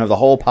trial run of the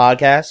whole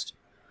podcast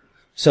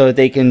so that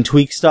they can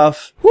tweak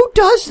stuff. Who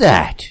does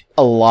that?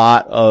 A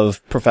lot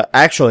of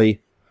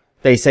actually,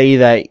 they say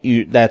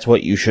that's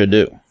what you should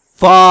do.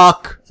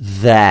 Fuck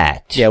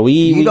that. Yeah,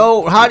 you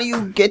know, how do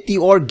you get the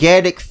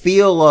organic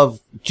feel of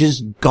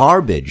just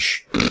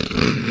garbage?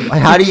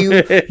 How do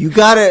you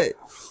gotta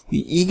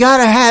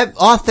have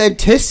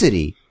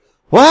authenticity.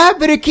 What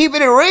happened to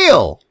keeping it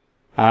real?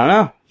 I don't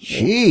know.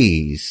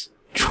 Jeez.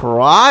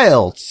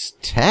 Trials,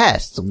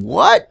 tests,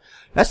 what?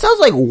 That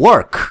sounds like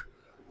work.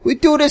 We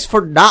do this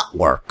for not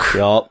work.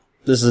 Yup.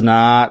 This is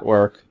not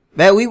work.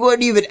 Man, we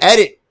wouldn't even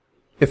edit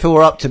if it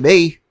were up to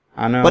me.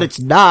 I know. But it's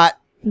not.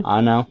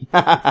 I know.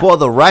 For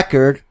the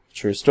record.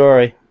 True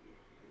story.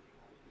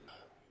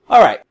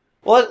 Alright.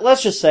 Well,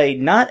 let's just say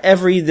not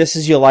every This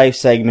Is Your Life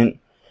segment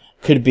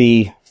could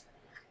be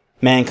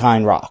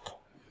Mankind Rock.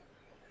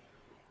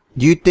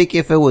 Do you think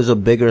if it was a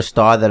bigger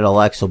star than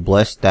Alexa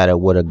Bliss that it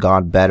would have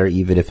gone better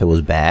even if it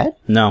was bad?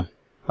 No.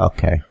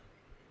 Okay.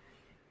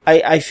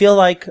 I feel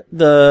like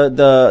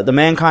the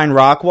Mankind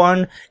Rock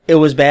one, it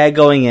was bad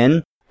going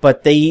in,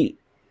 but they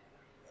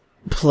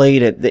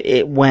played it.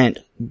 It went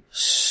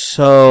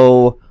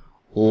so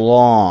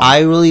long.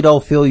 I really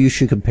don't feel you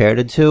should compare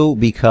the two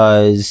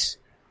because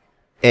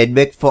the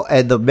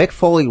Mick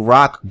Foley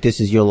Rock,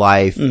 This Is Your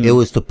Life, it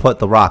was to put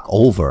The Rock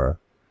over.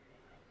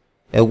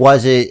 It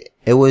was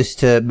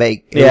to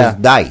make, it was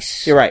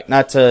nice. You're right,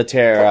 not to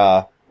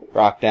tear,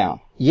 Rock down.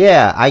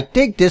 Yeah, I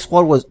think this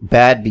one was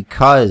bad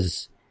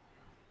because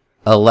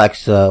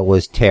Alexa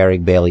was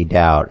tearing Bailey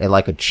down in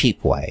like a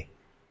cheap way.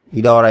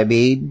 You know what I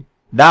mean?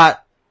 Like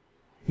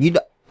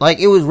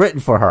it was written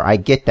for her. I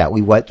get that.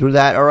 We went through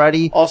that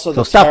already. Also,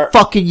 so stop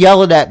fucking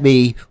yelling at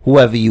me,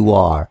 whoever you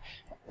are.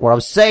 What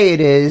I'm saying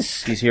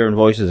is, he's hearing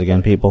voices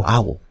again, people. I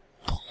will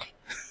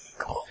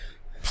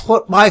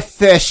put my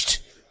fist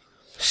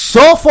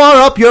so far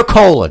up your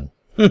colon,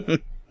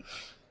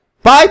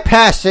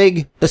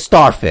 bypassing the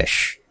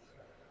starfish.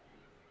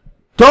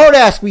 Don't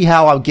ask me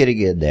how I'm getting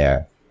in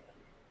there.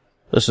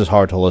 This is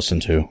hard to listen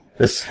to.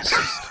 Let's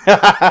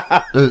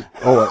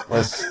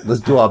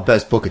do our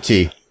best Booker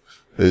T.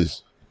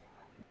 This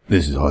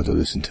is hard to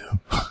listen to.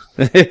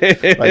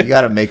 Like, you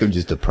gotta make him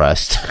just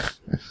depressed.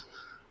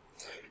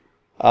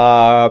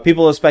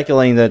 People are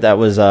speculating that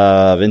was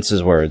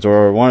Vince's words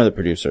or one of the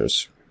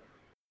producers.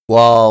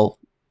 Well,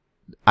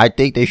 I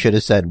think they should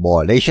have said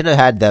more. They should have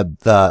had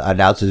the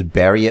announcers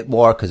bury it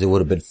more because it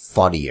would have been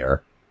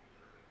funnier.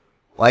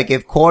 Like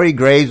if Corey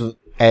Graves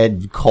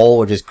and Cole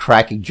were just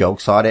cracking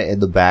jokes on it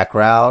in the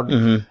background,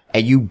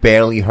 and you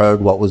barely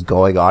heard what was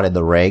going on in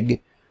the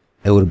ring,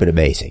 it would have been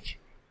amazing.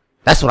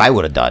 That's what I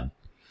would have done.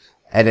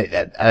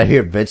 And I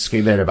hear Vince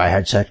screaming into my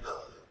headset,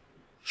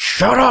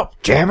 "Shut up,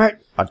 damn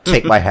it!" I'd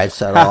take my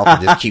headset off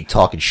and just keep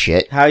talking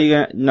shit. How are you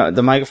gonna? No,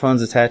 the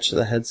microphone's attached to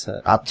the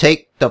headset.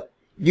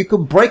 You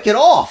can break it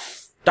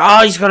off.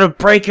 Oh, he's gonna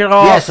break it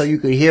off. Yeah, so you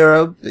could hear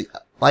him.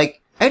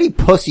 Like, any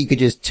pussy could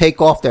just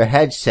take off their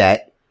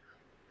headset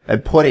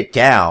and put it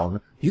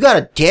down. You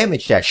gotta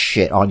damage that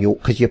shit on you,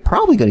 cause you're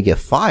probably gonna get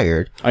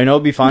fired. I know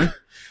it'd be fun.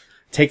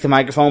 Take the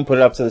microphone, put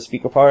it up to the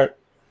speaker part.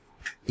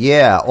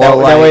 Yeah,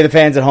 or that way the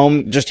fans at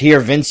home just hear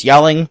Vince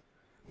yelling.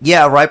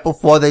 Yeah, right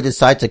before they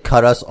decide to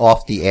cut us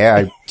off the air,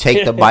 I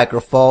take the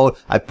microphone,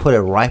 I put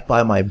it right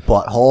by my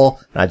butthole,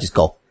 and I just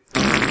go,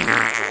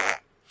 how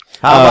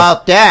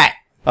about that?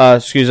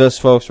 Excuse us,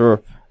 folks, we're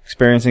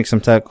experiencing some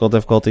technical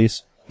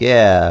difficulties.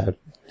 Yeah,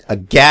 a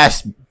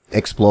gas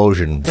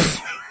explosion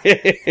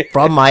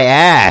from my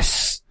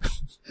ass.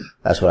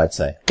 That's what I'd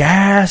say.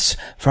 Gas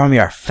from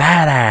your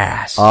fat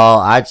ass. Oh,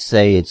 I'd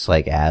say it's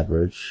like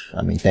average.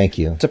 I mean, thank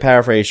you. To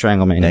paraphrase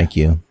Stranglemania. Thank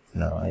you.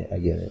 No, I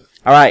get it.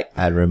 All right.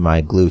 I'd rip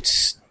my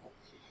glutes.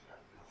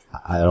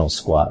 I don't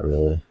squat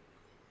really,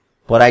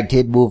 but I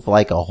did move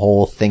like a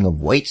whole thing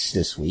of weights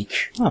this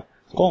week. Oh,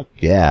 cool.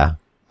 Yeah,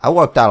 I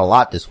worked out a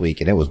lot this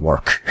week, and it was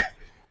work.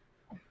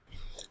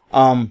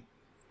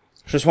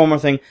 Just one more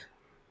thing.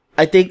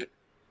 I think,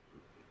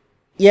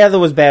 yeah, there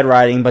was bad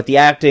writing, but the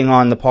acting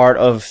on the part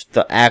of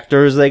the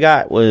actors they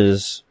got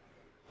was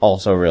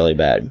also really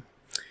bad.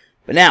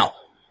 But now,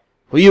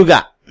 who you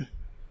got?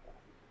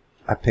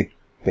 I picked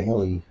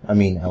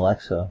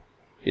Alexa.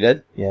 You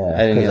did?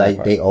 Yeah, because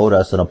they owed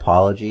us an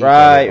apology.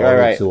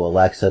 Right. To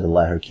Alexa to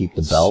let her keep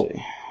the belt.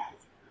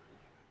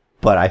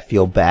 But I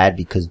feel bad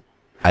because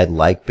I'd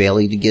like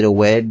Bailey to get a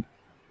win,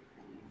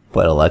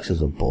 but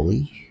Alexa's a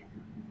bully.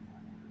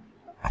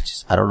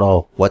 I don't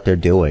know what they're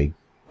doing.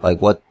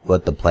 Like what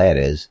the plan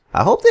is.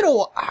 I'm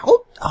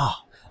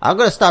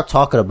gonna stop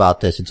talking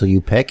about this until you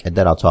pick, and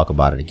then I'll talk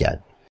about it again.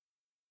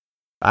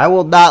 I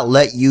will not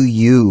let you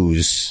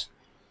use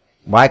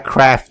my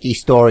crafty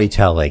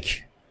storytelling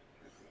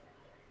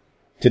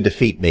to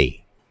defeat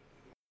me.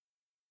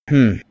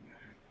 Yeah,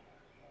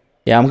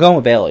 I'm going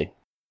with Bailey.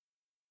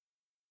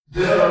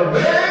 The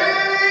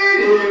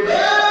main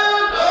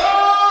event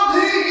of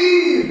the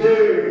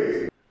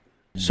evening.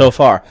 So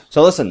far.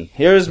 So listen,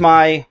 here's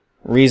my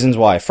reasons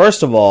why.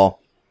 First of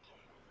all,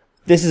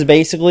 this is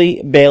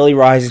basically Bailey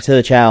rising to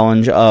the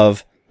challenge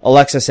of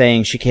Alexa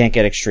saying she can't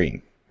get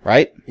extreme,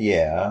 right?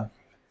 Yeah.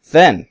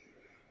 Then,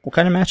 what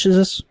kind of match is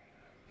this?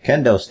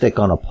 Kendo stick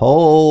on a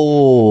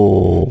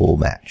pole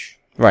match.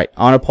 Right,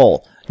 on a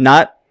pole.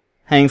 Not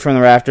hanging from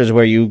the rafters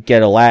where you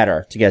get a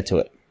ladder to get to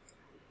it.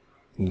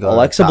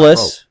 Alexa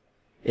Bliss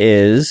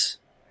is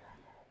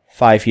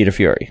 5 feet of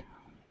fury.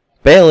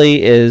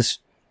 Bailey is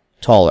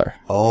taller.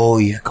 Oh,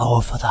 you're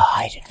going for the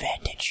height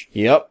advantage.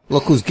 Yep.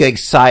 Look who's getting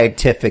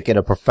scientific in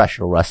a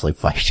professional wrestling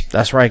fight.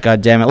 That's right,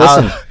 goddammit.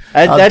 Listen,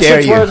 how that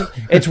dare shit's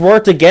it's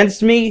worked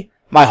against me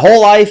my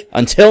whole life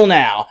until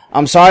now.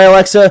 I'm sorry,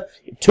 Alexa.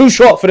 You're too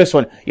short for this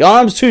one. Your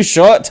arm's too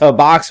short to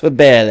box with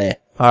Bailey.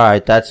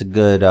 Alright, that's a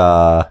good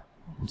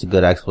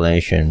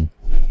explanation.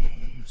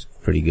 It's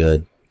pretty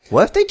good.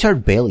 What if they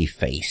turn Bailey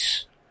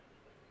face?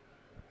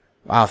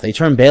 Wow, if they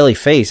turn Bailey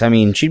face, I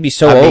mean, she'd be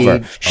so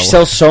over. She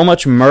sells so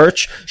much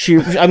merch. She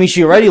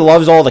already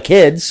loves all the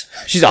kids.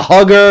 She's a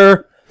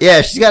hugger.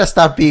 Yeah, she's got to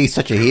stop being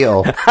such a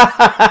heel.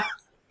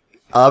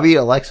 I mean,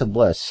 Alexa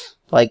Bliss,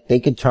 like, they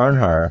could turn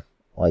her,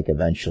 like,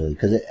 eventually.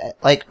 Cause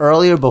like,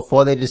 earlier,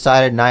 before they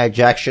decided Nia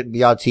Jax shouldn't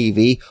be on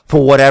TV,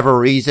 for whatever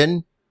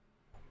reason.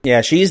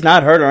 Yeah, she's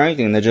not hurt or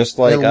anything. They're just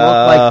like, it looked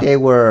like they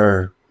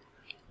were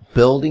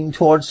building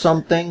towards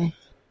something.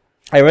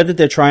 I read that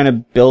they're trying to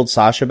build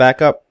Sasha back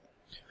up.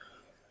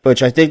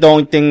 Which I think the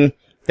only thing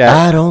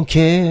I don't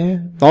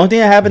care. The only thing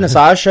that happened to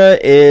Sasha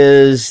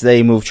is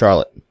they moved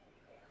Charlotte.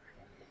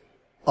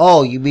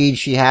 Oh, you mean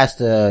she has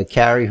to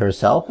carry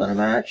herself in a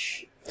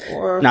match?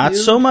 Not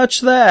so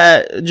much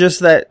that, just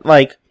that,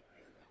 like,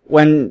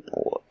 when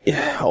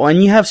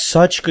you have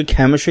such good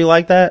chemistry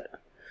like that,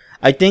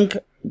 I think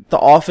the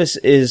office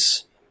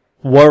is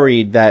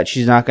worried that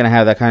she's not going to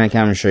have that kind of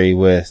chemistry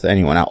with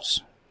anyone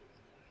else.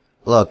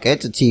 Look,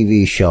 it's a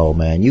TV show,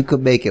 man. You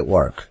could make it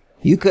work.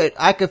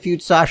 I could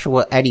feud Sasha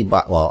with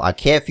anybody. Well, I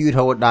can't feud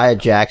her with Nia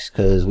Jax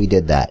because we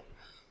did that.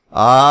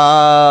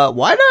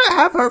 Why not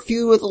have her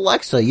feud with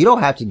Alexa? You don't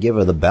have to give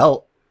her the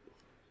belt.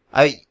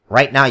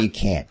 Right now you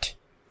can't.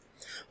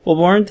 Well,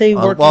 weren't they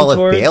working towards...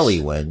 Well, if Bailey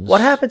wins.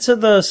 What happened to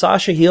the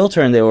Sasha heel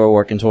turn they were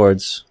working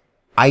towards?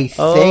 I think...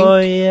 Oh,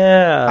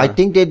 yeah. I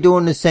think they're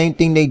doing the same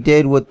thing they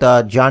did with,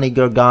 Johnny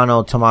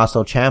Gargano,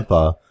 Tommaso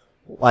Ciampa.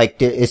 Like,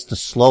 it's the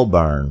slow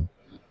burn.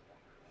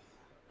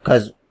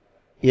 Cause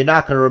you're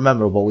not gonna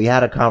remember, but we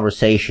had a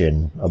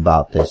conversation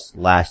about this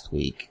last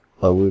week.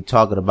 But we were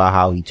talking about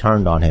how he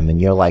turned on him,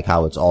 and you're like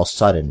how it's all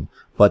sudden.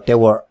 But there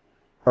were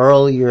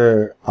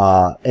earlier,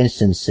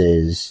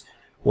 instances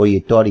where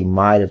you thought he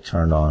might have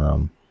turned on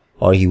him,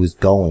 or he was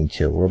going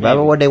to.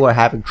 Remember when they were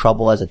having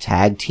trouble as a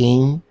tag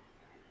team?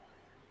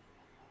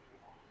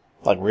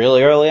 Like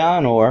really early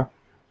on, or?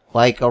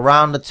 Like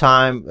around the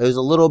time, it was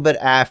a little bit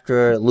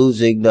after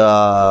losing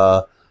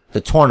the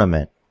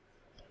tournament.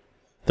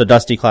 The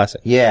Dusty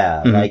Classic.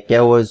 Yeah, like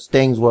there was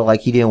things where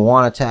like he didn't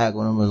want to tag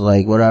with him. It was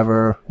like,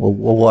 whatever,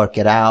 we'll work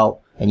it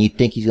out. And you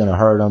think he's gonna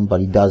hurt him,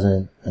 but he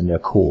doesn't, and they're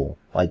cool.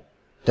 Like,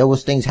 there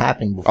was things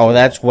happening before. Oh,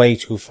 that's way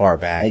too far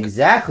back.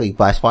 Exactly.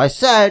 That's why I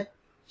said,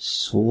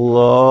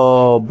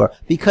 slow burn.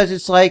 Because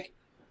it's like,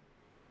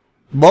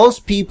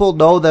 most people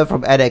know them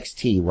from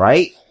NXT,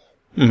 right?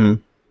 Mm-hmm.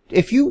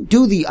 If you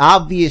do the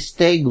obvious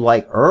thing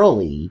like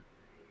early,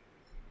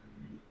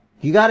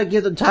 you gotta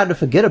give them time to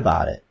forget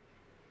about it.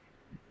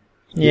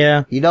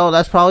 Yeah. You know,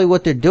 that's probably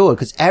what they're doing,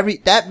 cause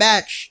that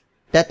match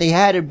that they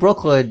had in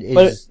Brooklyn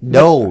is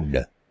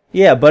known.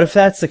 Yeah, but if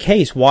that's the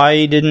case,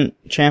 why didn't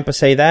Ciampa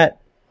say that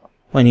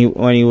when he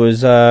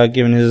was,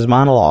 giving his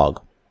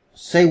monologue?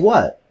 Say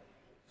what?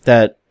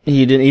 That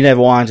he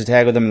never wanted to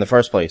tag with them in the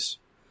first place.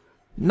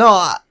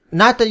 No,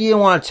 not that he didn't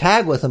want to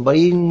tag with him, but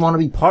he didn't want to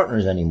be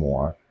partners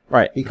anymore.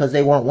 Right. Because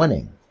they weren't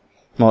winning.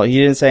 Well, he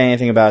didn't say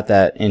anything about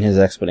that in his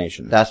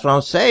explanation. That's what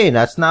I'm saying.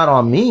 That's not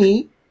on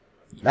me.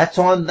 That's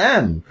on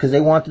them. Because they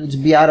wanted it to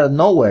be out of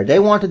nowhere. They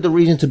wanted the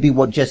reason to be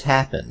what just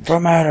happened.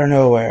 From out of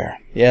nowhere.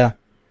 Yeah.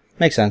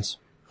 Makes sense.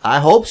 I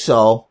hope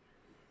so.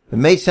 It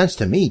made sense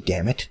to me,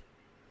 damn it.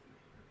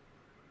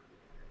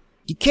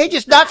 You can't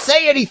just not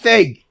say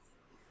anything!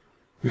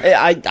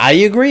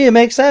 I agree, it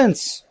makes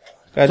sense.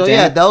 God so damn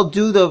yeah,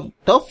 it.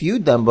 they'll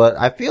feud them, but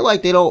I feel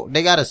like they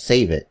gotta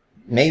save it.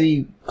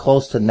 Maybe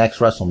close to next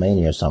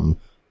WrestleMania or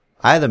something.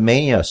 Either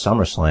Mania or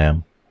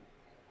SummerSlam.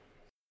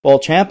 Well,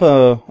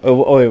 Ciampa,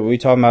 wait, we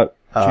talking about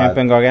Ciampa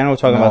and Gargano? We're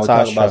talking about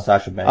Sasha. Talking about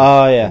Sasha Banks.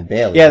 Oh, yeah. And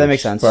Bayley, yeah, that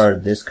makes sense. For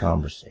this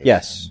conversation.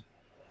 Yes.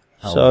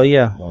 So,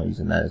 yeah. I'm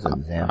using that as an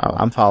example.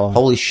 I'm following.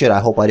 Holy shit, I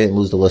hope I didn't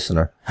lose the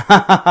listener.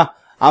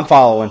 I'm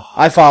following.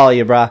 I follow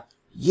you, brah.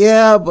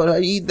 Yeah, but I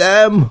need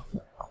them.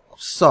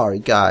 Sorry,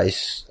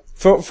 guys.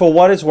 For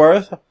what it's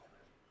worth,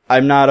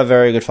 I'm not a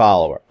very good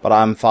follower, but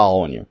I'm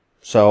following you.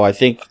 So I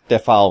think they're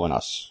following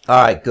us.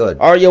 Alright, good.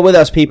 Are you with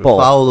us, people?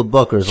 Follow the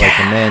bookers like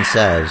the man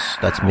says.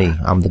 That's me.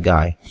 I'm the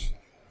guy.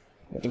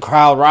 The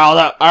crowd riled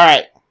up.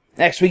 Alright.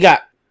 Next we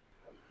got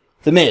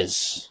The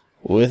Miz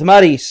with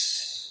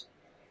Maurice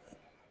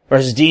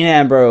versus Dean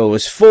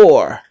Ambrose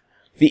for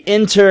the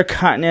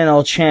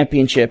Intercontinental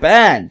Championship.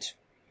 And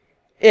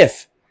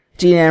if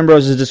Dean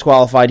Ambrose is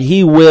disqualified,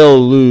 he will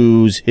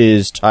lose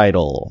his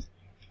title.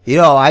 You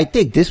know, I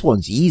think this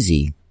one's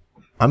easy.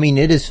 I mean,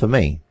 it is for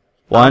me.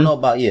 I don't know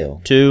about you.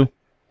 2,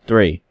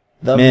 3.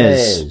 The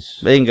Miz.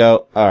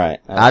 Bingo. Alright.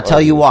 I'll tell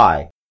you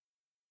why.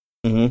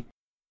 Mm-hmm.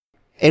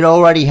 It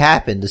already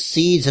happened. The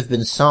seeds have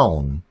been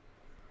sown.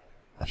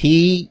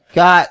 He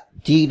got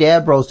Dean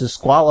Ambrose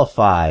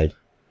disqualified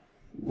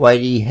when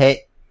he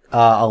hit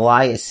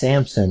Elias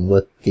Sampson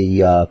with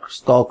the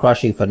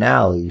skull-crushing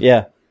finale.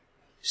 Yeah.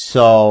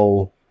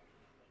 So,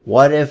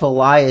 what if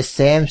Elias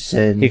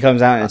Sampson... He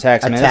comes out and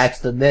attacks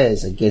the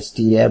Miz and gets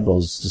Dean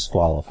Ambrose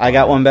disqualified? I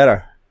got one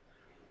better.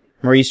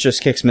 Maurice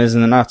just kicks Miz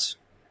in the nuts.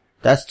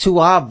 That's too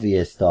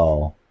obvious,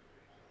 though.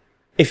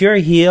 If you're a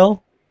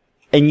heel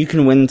and you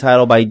can win the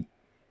title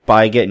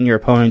by getting your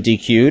opponent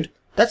DQ'd,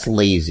 that's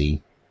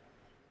lazy.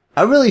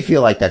 I really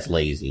feel like that's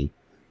lazy.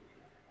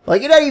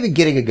 Like, you're not even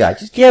getting a guy.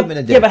 Just keep him in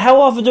a dick. Yeah, but how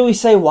often do we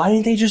say, why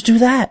didn't they just do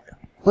that?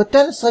 But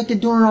then it's like they're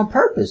doing it on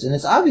purpose, and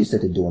it's obvious that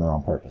they're doing it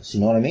on purpose. You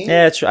know what I mean?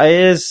 Yeah, it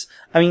is.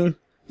 I mean,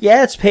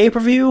 yeah, it's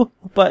pay-per-view,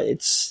 but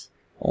it's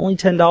only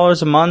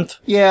 $10 a month.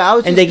 Yeah,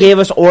 And they gave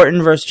us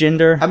Orton versus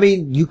Jinder. I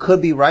mean, you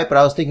could be right, but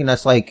I was thinking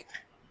that's like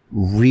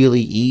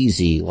really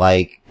easy.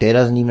 Like, there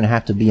doesn't even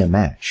have to be a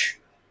match.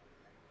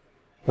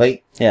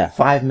 Like,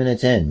 5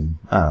 minutes in.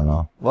 I don't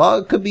know. Well,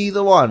 it could be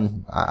either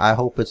one. I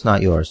hope it's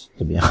not yours,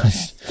 to be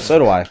honest. So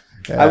do I.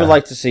 Yeah. I would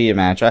like to see a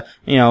match.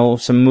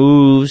 Some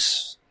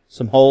moves,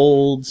 some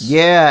holds.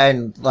 Yeah,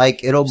 and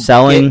like it'll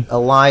Selling. get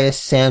Elias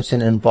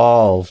Sampson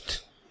involved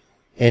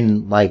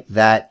in like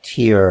that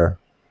tier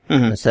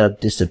instead of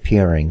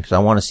disappearing, because I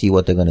want to see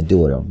what they're going to do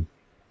with him.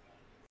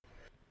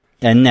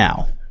 And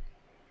now,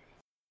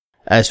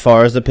 as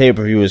far as the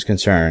pay-per-view is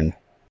concerned,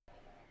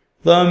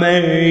 the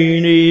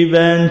main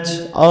event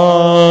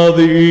of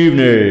the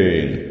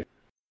evening.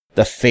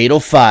 The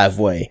Fatal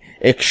 5-Way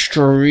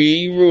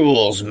Extreme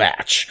Rules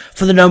match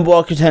for the number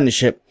one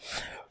contendership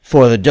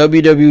for the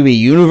WWE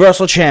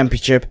Universal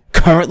Championship,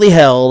 currently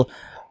held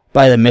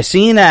by the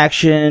missing in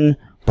action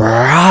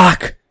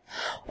Brock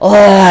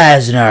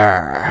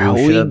Lesnar.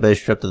 We should have been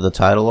stripped of the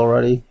title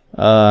already.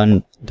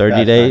 30 That's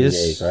 90 days,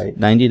 days, right?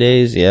 90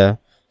 days, yeah.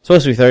 It's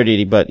supposed to be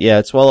 30, but yeah,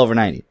 it's well over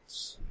 90.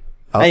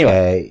 Okay,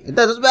 Anyway. it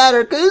doesn't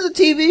matter because it's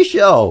a TV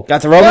show.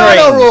 Got the Roman There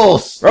are Reigns. no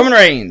rules. Roman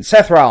Reigns,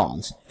 Seth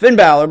Rollins, Finn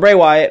Balor, Bray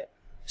Wyatt,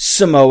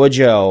 Samoa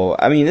Joe.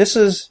 I mean, this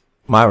is...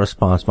 My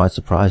response might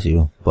surprise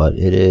you, but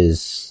it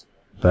is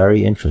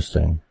very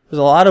interesting. There's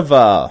a lot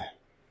of,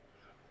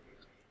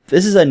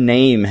 this is a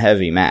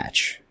name-heavy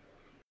match.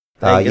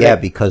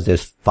 Because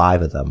there's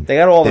 5 of them. They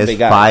got all the there's big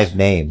guys. 5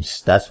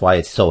 names. That's why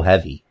it's so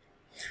heavy.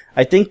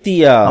 I think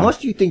the, How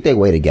much do you think they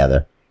weigh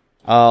together?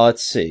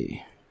 let's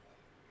see.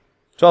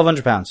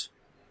 1,200 pounds.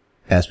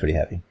 That's pretty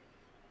heavy.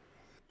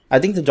 I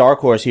think the dark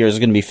horse here is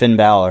going to be Finn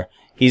Balor.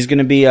 He's going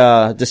to be,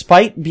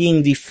 despite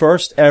being the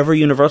first ever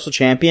Universal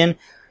Champion,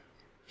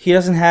 he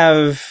doesn't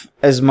have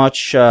as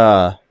much,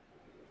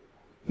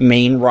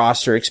 main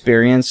roster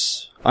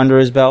experience under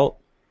his belt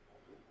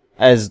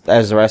as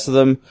the rest of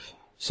them.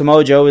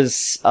 Samoa Joe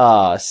is,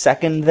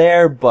 second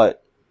there,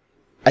 but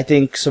I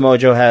think Samoa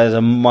Joe has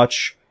a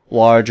much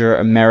larger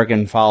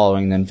American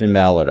following than Finn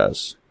Balor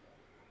does.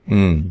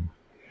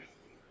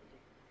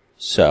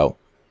 So,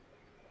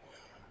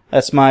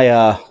 that's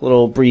my,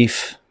 little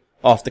brief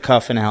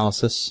off-the-cuff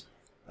analysis.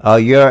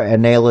 Your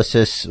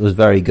analysis was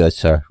very good,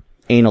 sir.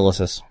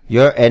 Analysis.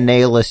 Your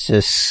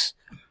analysis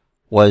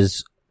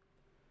was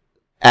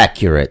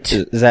accurate.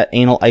 Is that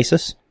anal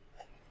ISIS?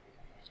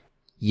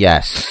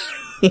 Yes.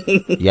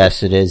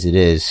 Yes, it is. It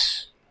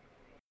is.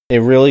 It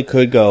really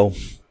could go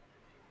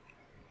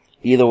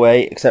either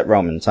way, except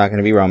Roman. It's not going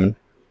to be Roman.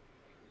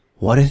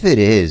 What if it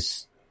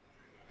is?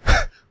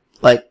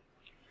 Like,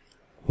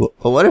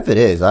 what if it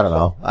is? I don't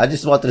know. I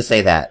just wanted to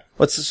say that.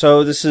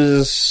 This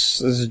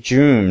is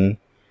June.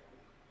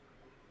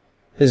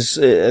 Are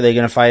they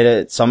going to fight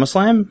at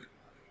SummerSlam?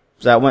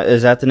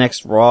 Is that the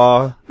next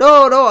Raw?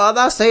 No, I'm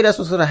not saying that's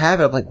what's going to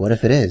happen. I'm like, what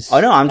if it is?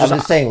 Oh no, I'm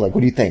just saying, like, what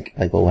do you think?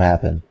 Like, what will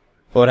happen?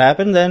 What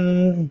happened?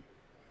 Then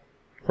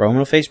Roman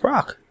will face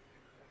Brock.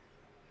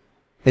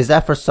 Is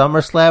that for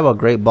SummerSlam or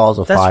Great Balls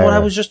of Fire? That's what I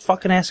was just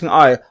fucking asking.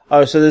 Alright.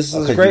 Oh, so this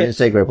is great. You didn't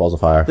say Great Balls of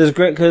Fire. This is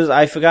great because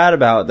I forgot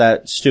about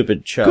that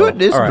stupid show.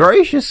 Goodness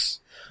gracious.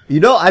 You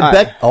know, I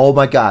bet, oh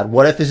my god,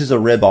 what if this is a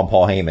rib on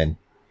Paul Heyman?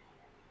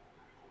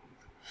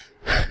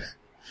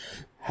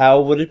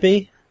 How would it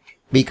be?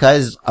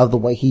 Because of the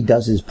way he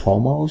does his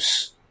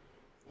promos.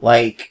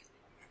 Like,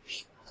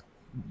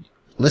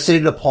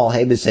 listening to Paul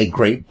Heyman say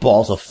Great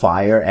Balls of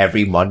Fire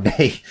every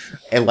Monday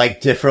in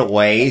like different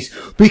ways.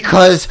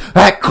 Because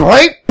at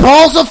Great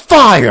Balls of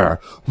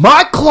Fire,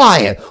 my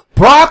client,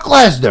 Brock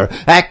Lesnar,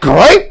 at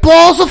Great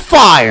Balls of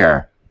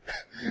Fire.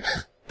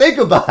 Think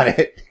about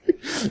it.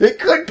 It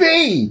could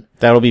be.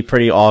 That'll be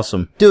pretty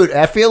awesome. Dude,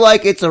 I feel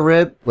like it's a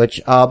rib, which,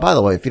 by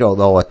the way, if you don't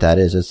know what that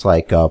is, it's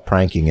like,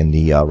 pranking in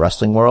the,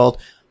 wrestling world.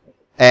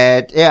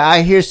 And, yeah,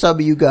 I hear some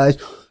of you guys,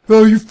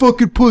 oh, you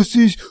fucking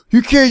pussies,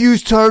 you can't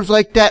use terms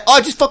like that. Oh,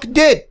 I just fucking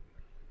did.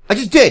 I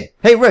just did.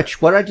 Hey,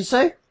 Rich, what did I just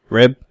say?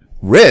 Rib?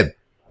 Rib?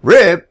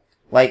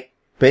 Like,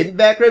 baby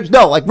back ribs?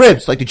 No, like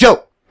ribs, like the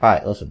joke.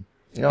 Alright, listen.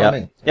 You know what I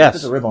mean? Yes.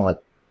 There's a rib on like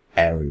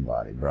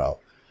everybody, bro.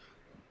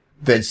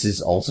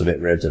 Vince's ultimate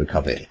rib to the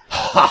company.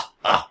 Ha!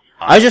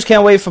 I just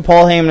can't wait for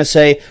Paul Heyman to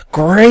say,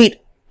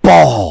 great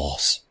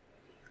balls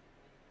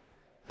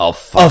of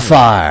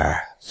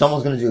fire.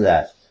 Someone's gonna do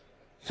that.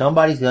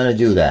 Somebody's gonna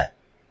do that.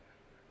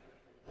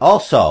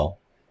 Also,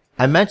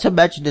 I meant to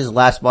mention this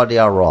last Monday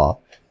on Raw.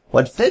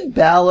 When Finn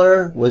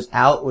Balor was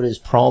out with his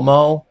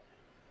promo,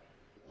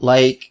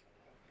 like,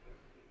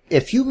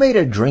 if you made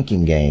a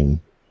drinking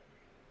game,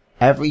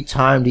 every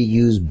time to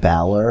use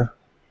Balor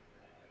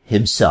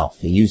himself,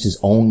 he used his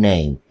own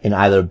name in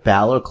either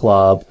Balor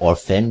Club or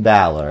Finn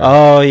Balor.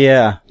 Oh,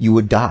 yeah. You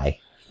would die.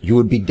 You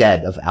would be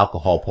dead of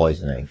alcohol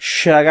poisoning.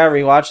 Shit, I gotta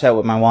rewatch that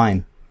with my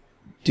wine.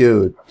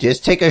 Dude,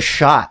 just take a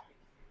shot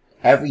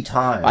every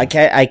time.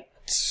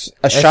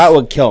 A shot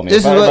would kill me.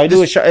 If I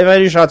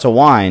do shots of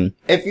wine,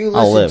 if you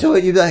I'll listen live. to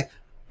it, you'd be like,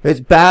 it's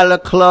Balor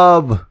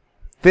Club,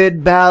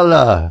 Finn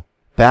Balor,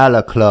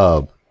 Balor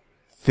Club,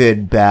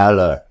 Finn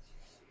Balor,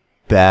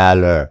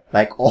 Balor.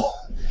 Like, oh,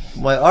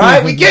 I'm like, all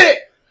right, we get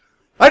it.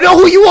 I know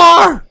who you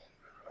are.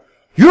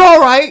 You're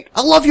all right.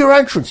 I love your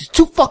entrance. It's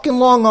too fucking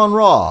long on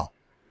Raw.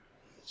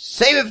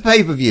 Save it for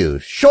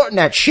pay-per-views. Shorten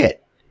that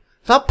shit.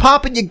 Stop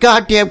popping your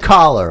goddamn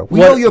collar. We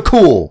know you're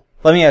cool.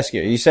 Let me ask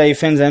you. You say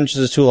Finn's entrance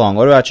is too long.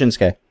 What about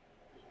Shinsuke?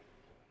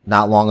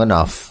 Not long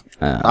enough.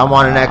 I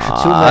want an extra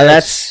 2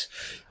 minutes.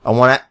 I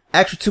want an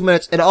extra 2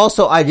 minutes. And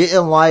also, I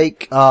didn't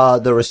like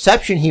the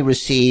reception he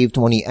received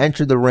when he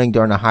entered the ring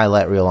during the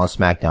highlight reel on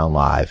SmackDown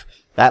Live.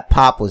 That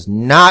pop was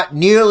not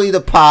nearly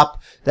the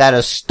pop that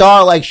a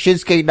star like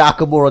Shinsuke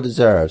Nakamura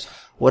deserves.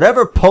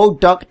 Whatever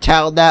podunk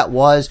talent that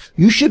was,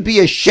 you should be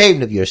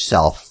ashamed of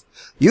yourself.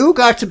 You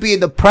got to be in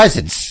the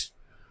presence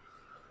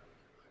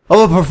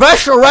of a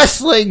professional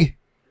wrestling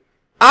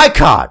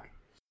icon.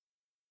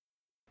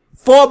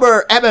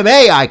 Former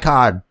MMA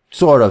icon,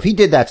 sort of. He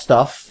did that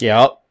stuff.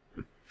 Yep.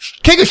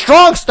 King of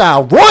Strong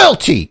style,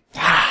 royalty.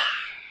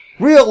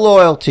 Real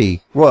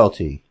loyalty.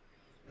 Royalty.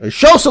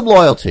 Show some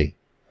loyalty.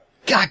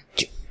 God,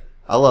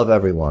 I love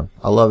everyone.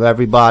 I love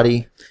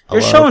everybody.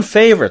 You're showing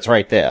favorites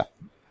right there.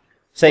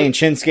 Saying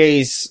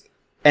Shinsuke's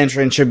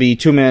entrance should be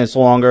 2 minutes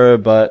longer,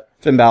 but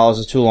Finn Balor's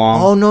is too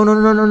long. Oh,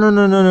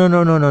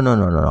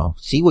 no.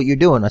 See what you're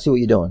doing. I see what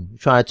you're doing. You're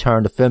trying to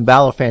turn the Finn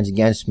Balor fans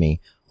against me.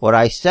 What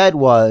I said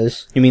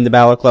was... You mean the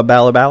Balor Club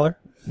Balor?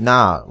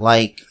 Nah,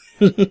 like,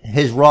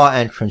 his Raw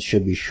entrance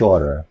should be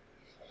shorter.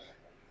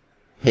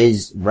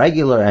 His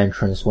regular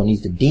entrance when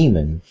he's the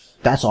Demon,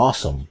 that's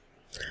awesome.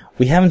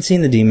 We haven't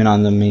seen the Demon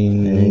on the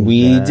main.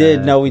 We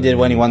did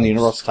when he won the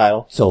Universal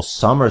title. So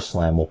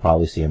SummerSlam, we'll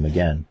probably see him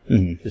again.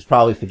 Mm-hmm. It's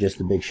probably for just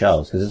the big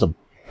shows, because it's a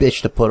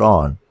bitch to put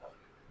on.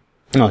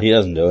 No, he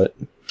doesn't do it.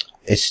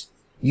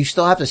 You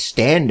still have to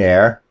stand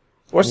there.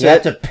 You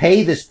have to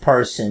pay this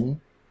person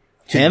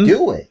to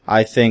do it.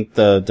 I think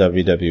the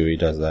WWE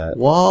does that.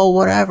 Well,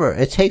 whatever.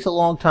 It takes a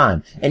long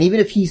time. And even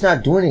if he's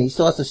not doing it, he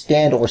still has to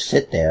stand or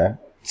sit there.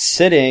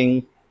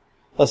 Listen,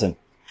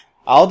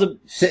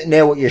 sitting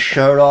there with your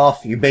shirt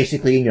off, you're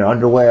basically in your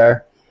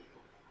underwear.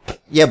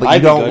 Yeah, but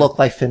you don't look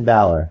like Finn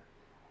Balor.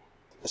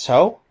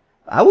 So?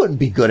 I wouldn't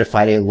be good if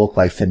I didn't look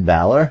like Finn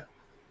Balor.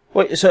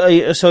 Wait, so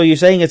you're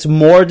saying it's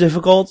more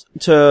difficult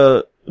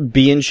to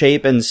be in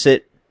shape and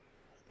sit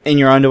in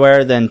your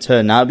underwear than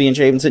to not be in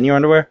shape and sit in your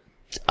underwear?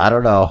 I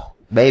don't know.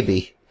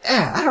 Maybe.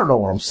 I don't know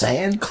what I'm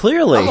saying.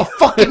 Clearly. I'm a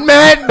fucking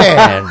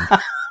madman.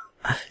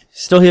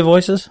 Still hear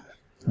voices?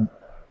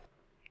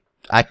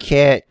 I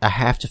can't. I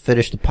have to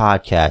finish the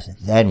podcast.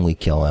 Then we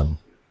kill him.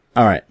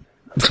 All right.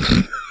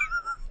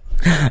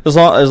 as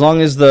long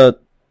as the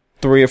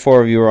 3 or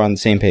 4 of you are on the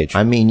same page.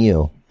 I mean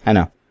you. I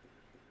know.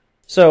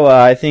 So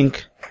I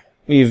think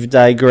we've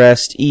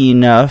digressed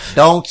enough.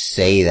 Don't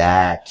say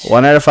that.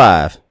 1 out of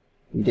 5.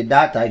 We did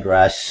not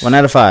digress. 1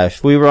 out of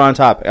 5. We were on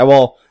topic.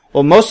 Well,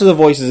 most of the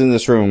voices in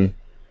this room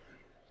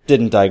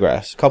didn't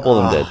digress. A couple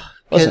of them did.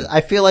 Because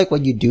I feel like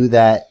when you do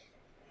that,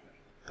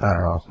 I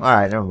don't know. All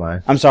right, never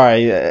mind. I'm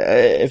sorry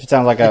if it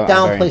sounds like it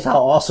downplays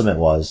how awesome it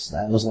was.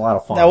 That was a lot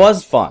of fun. That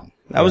was fun.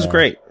 That was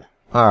great.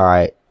 All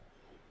right.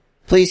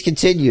 Please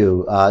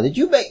continue.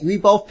 We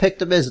both picked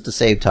the Miz at the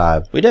same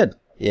time. We did.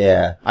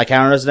 Yeah. I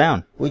counted us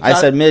down. I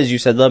said Miz, you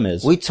said The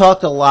Miz. We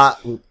talked a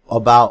lot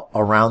about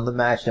around the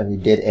match and we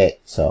did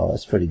it, so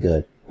that's pretty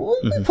good.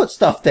 We put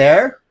stuff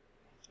there.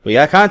 We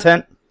got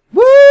content.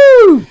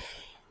 Woo!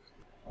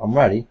 I'm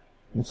ready.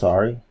 I'm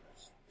sorry.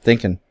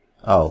 Thinking.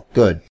 Oh,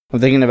 good. I'm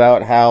thinking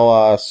about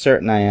how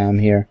certain I am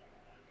here.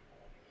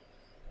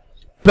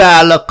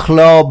 Balor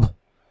Club.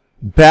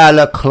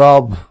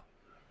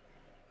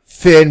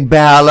 Finn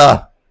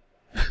Balor.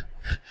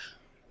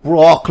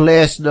 Brock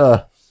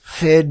Lesnar.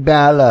 Finn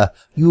Balor.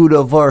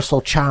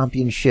 Universal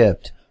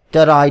Championship.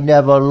 That I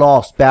never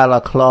lost.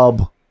 Balor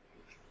Club.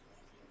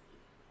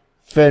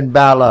 Finn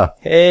Balor.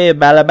 Hey,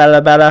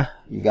 Balor.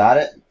 You got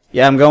it?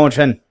 Yeah, I'm going with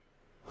Finn.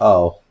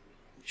 Oh.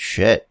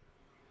 Shit.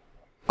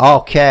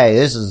 Okay,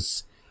 this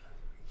is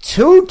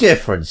 2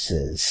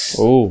 differences.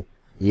 Ooh.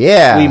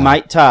 Yeah. We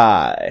might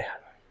tie.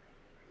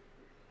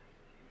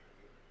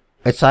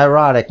 It's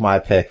ironic, my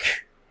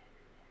pick.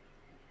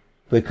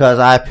 Because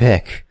I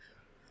pick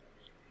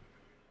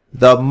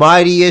the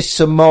mightiest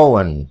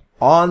Samoan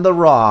on the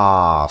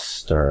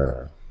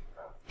roster.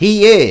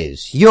 He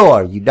is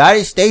your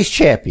United States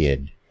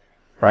champion.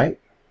 Right?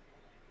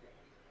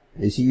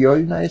 Is he your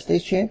United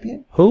States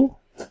champion? Who?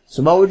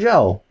 Samoa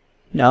Joe.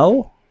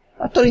 No.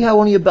 I thought he had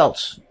one of your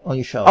belts on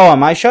your show. Oh, on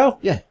my show?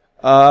 Yeah.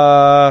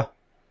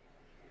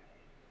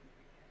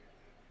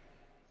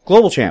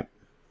 Global champ.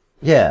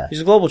 Yeah.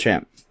 He's a global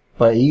champ.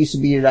 But he used to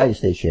be United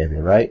States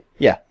champion, right?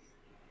 Yeah.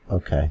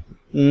 Okay.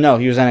 No,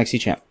 he was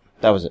NXT champ.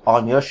 That was it.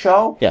 On your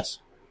show? Yes.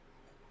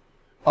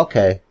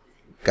 Okay.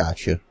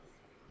 Gotcha.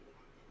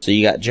 So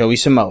you got Joey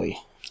Samoa.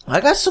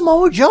 I got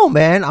Samoa Joe,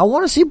 man. I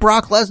want to see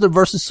Brock Lesnar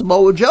versus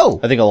Samoa Joe.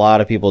 I think a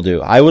lot of people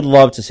do. I would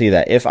love to see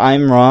that. If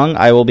I'm wrong,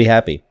 I will be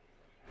happy.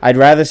 I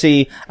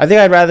think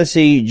I'd rather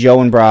see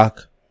Joe and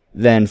Brock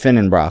than Finn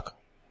and Brock.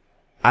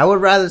 I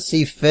would rather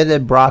see Finn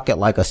and Brock at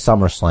like a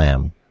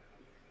SummerSlam.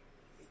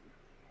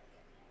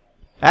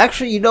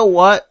 Actually, you know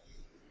what?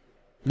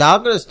 Now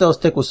I'm gonna still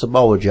stick with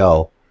Samoa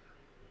Joe.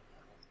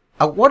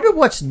 I wonder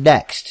what's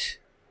next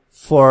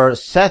for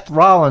Seth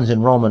Rollins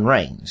and Roman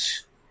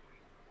Reigns.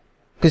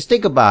 Cause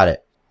think about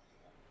it.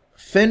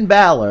 Finn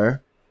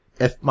Balor,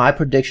 if my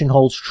prediction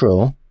holds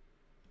true,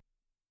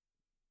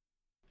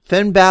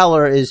 Finn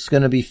Balor is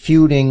gonna be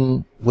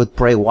feuding with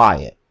Bray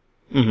Wyatt.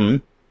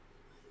 Mm-hmm.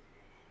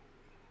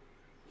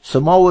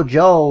 Samoa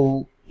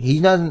Joe, he's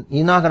not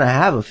gonna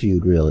have a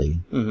feud really.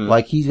 Mm-hmm.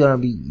 Like he's gonna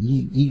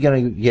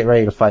get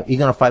ready to fight. He's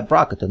gonna fight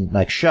Brock at the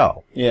next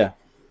show. Yeah.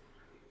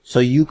 So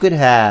you could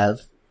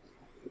have,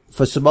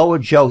 for Samoa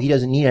Joe, he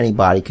doesn't need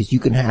anybody because you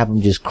can have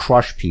him just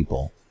crush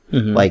people.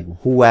 Mm-hmm.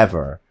 Like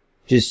whoever.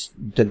 Just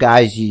the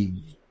guys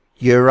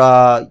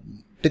the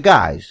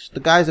guys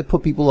that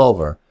put people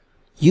over.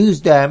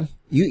 Use them.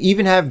 You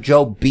even have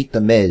Joe beat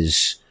The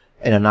Miz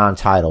in a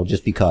non-title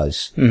just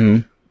because.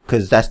 Mm-hmm.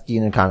 Cause that's the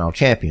Intercontinental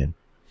Champion.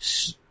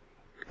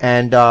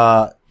 And,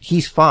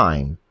 he's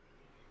fine.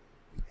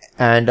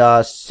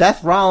 And,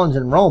 Seth Rollins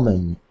and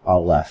Roman are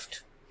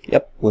left.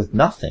 Yep. With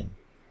nothing.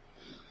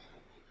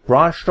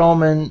 Braun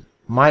Strowman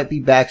might be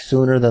back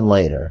sooner than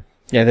later.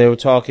 Yeah, they were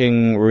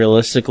talking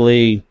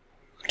realistically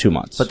 2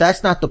 months. But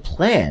that's not the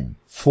plan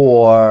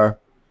for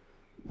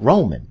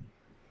Roman.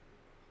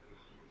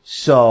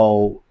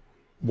 So,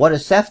 what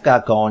has Seth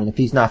got going if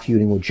he's not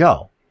feuding with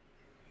Joe?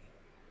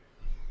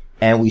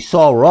 And we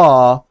saw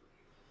Raw,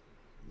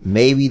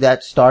 maybe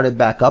that started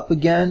back up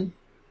again.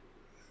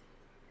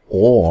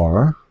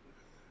 Or,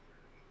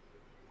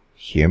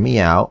 hear me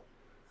out,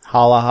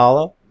 Holla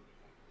holla.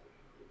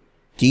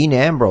 Dean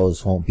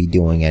Ambrose won't be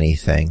doing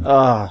anything.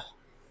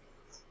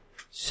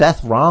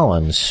 Seth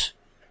Rollins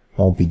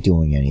won't be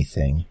doing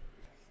anything.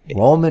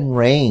 Roman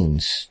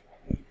Reigns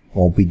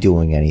won't be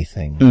doing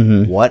anything.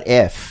 Mm-hmm. What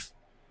if?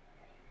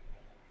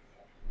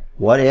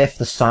 What if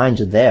the signs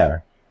are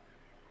there?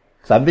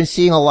 Because I've been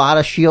seeing a lot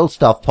of Shield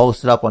stuff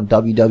posted up on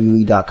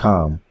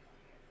WWE.com.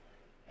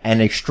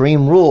 And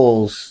Extreme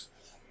Rules,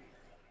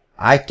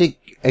 I think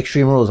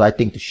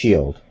the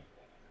Shield.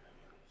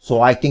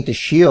 So I think the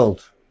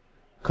Shield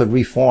could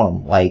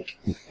reform, like,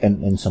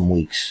 in some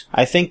weeks.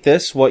 I think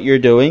what you're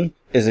doing,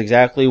 is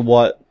exactly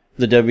what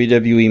the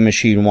WWE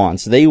machine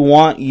wants. They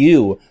want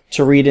you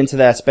to read into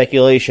that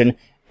speculation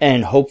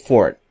and hope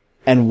for it.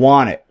 And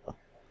want it.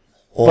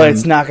 But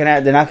they're not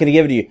gonna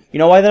give it to you. You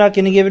know why they're not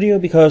gonna give it to you?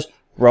 Because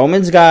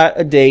Roman's got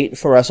a date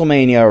for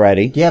WrestleMania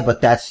already. Yeah,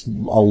 but that's a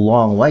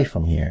long way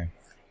from here.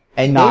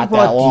 And Not they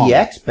brought that long.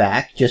 DX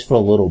back just for a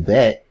little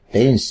bit.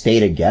 They didn't stay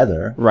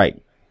together.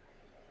 Right.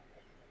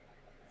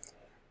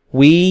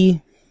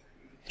 We,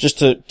 just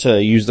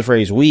to use the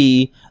phrase,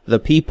 we, the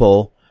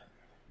people,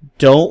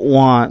 don't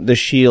want the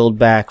Shield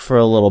back for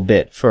a little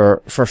bit,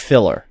 for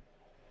filler.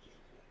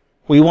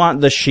 We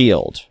want the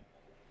Shield.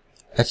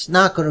 It's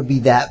not gonna be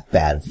that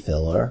bad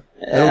filler.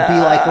 It'll be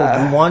like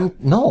a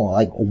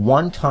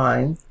one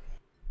time.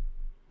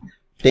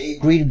 They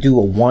agree to do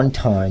a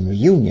one-time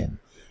reunion,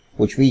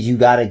 which means you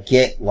gotta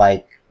get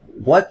like,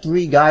 what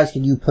 3 guys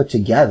can you put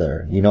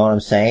together? You know what I'm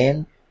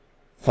saying?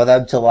 For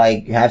them to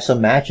like have some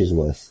matches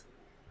with.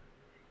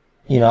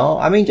 You know?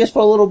 I mean, just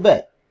for a little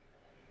bit.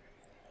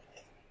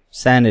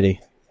 Sanity.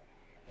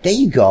 There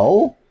you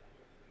go.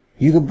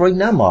 You can bring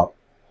them up.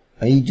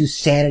 And you do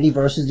Sanity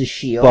versus the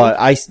Shield. But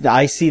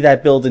I see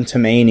that building to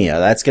Mania.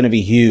 That's gonna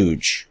be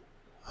huge.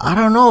 I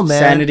don't know,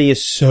 man. Sanity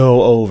is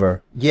so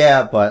over.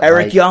 Yeah, but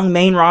Eric Young,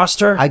 main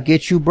roster? I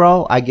get you,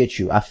 bro. I get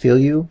you. I feel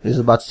you. This is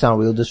about to sound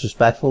real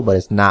disrespectful, but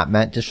it's not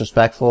meant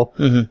disrespectful.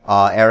 Mm-hmm.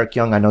 Eric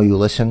Young, I know you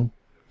listen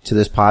to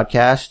this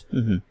podcast.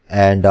 Mm-hmm.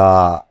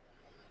 And,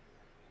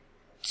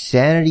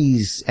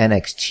 Sanity's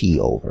NXT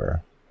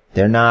over.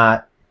 They're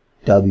not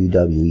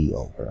WWE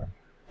over.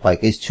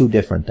 Like, it's 2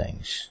 different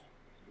things.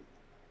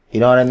 You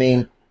know what I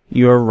mean?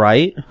 You're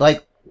right.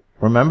 Like,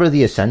 remember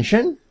the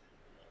Ascension?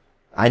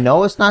 I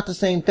know it's not the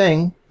same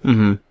thing.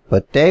 Mm-hmm.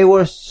 But they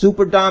were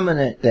super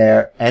dominant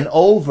there and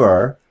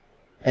over,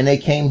 and they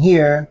came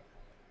here.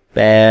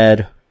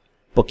 Bad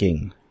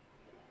booking.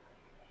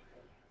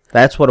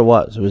 That's what it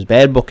was. It was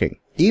bad booking.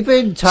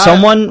 Even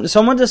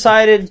someone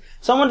decided,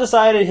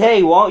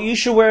 hey, well, you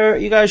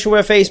guys should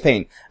wear face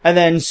paint. And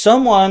then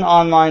someone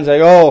online's like,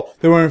 oh,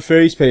 they're wearing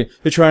face paint.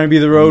 They're trying to be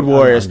the Road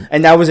Warriors.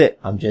 And that was it.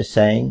 I'm just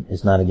saying,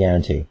 it's not a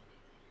guarantee.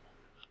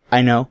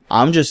 I know.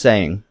 I'm just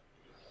saying.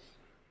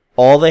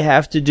 All they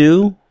have to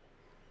do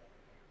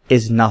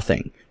is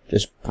nothing.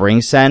 Just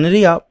bring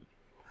Sanity up.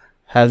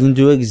 Have them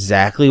do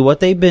exactly what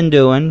they've been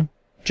doing.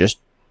 Just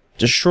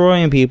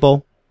destroying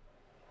people.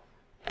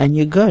 And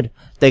you're good.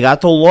 They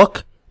got the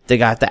look. They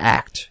got the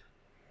act.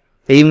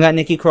 They even got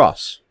Nikki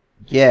Cross.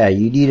 Yeah,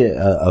 you need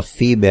a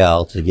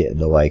female to get in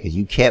the way, because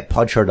you can't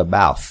punch her in the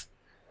mouth.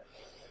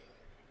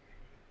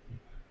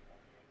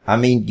 I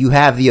mean, you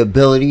have the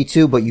ability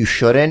to, but you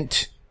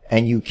shouldn't,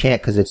 and you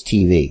can't because it's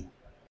TV.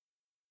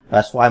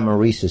 That's why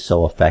Maurice is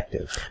so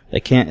effective. They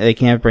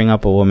can't bring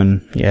up a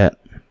woman yet.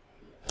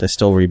 They're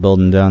still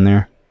rebuilding down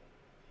there.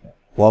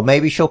 Well,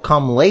 maybe she'll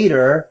come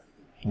later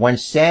when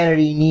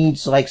Sanity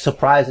needs, like,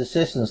 surprise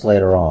assistance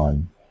later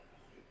on.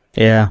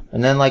 Yeah.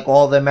 And then, like,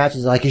 all their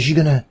matches, like, is she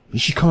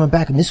coming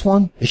back in this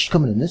one? Is she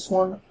coming in this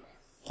one?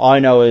 All I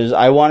know is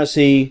I want to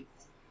see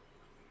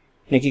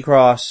Nikki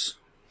Cross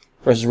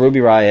versus Ruby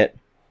Riott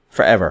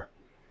forever.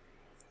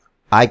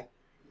 I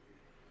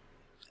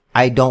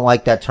don't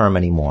like that term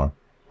anymore.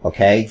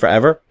 Okay?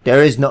 Forever?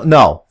 There is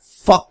no,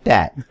 fuck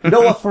that. You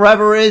know what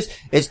forever is?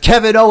 It's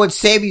Kevin Owens,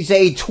 Sami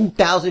Zayn,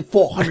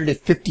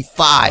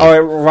 2,455. All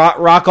right,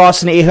 Rock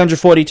Austin,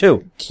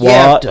 842.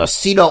 Yeah,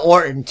 Cena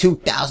Orton,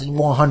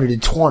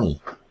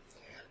 2,120.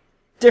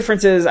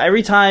 Difference is,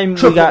 every time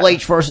Triple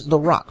H versus The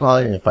Rock. Well,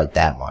 I didn't fight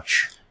that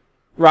much.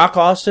 Rock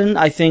Austin,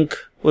 I think,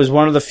 was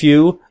one of the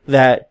few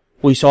that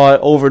we saw it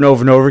over and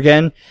over and over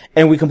again,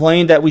 and we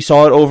complained that we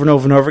saw it over and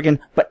over and over again,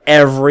 but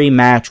every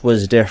match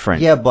was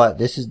different. Yeah, but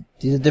these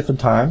are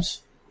different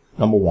times.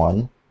 Number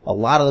one. A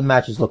lot of the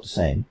matches look the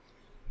same.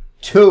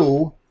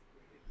 Two,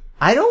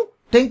 I don't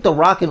think The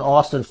Rock and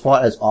Austin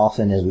fought as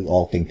often as we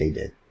all think they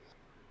did.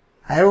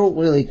 I don't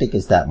really think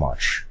it's that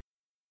much.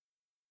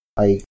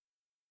 Like,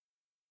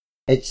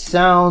 it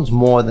sounds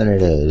more than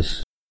it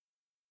is.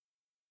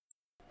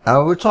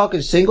 We're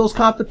talking singles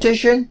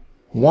competition,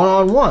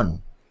 1-on-1.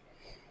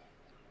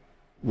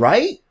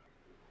 Right?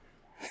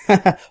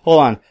 Hold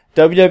on.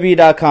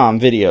 WWE.com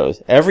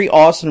videos. Every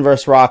Austin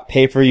vs. Rock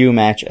pay-per-view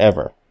match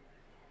ever.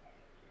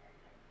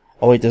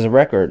 Oh wait, there's a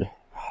record.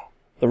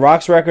 The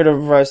Rock's record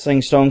of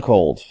wrestling Stone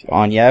Cold.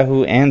 On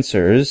Yahoo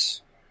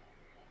Answers.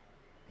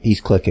 He's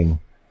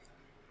clicking.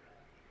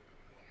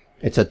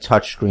 It's a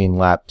touchscreen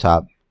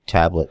laptop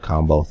tablet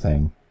combo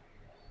thing.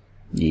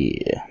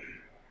 Yeah.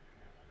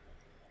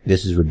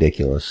 This is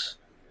ridiculous.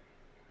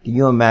 Can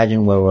you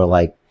imagine when we're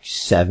like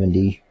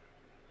 70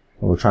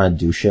 and we're trying to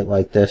do shit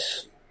like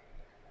this?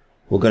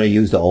 We're going to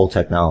use the old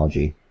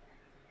technology.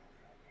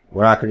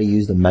 We're not going to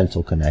use the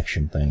mental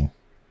connection thing.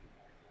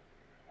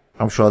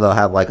 I'm sure they'll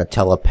have like a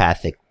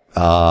telepathic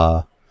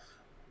audio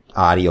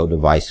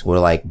device. We're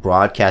like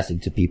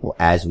broadcasting to people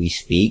as we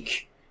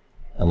speak,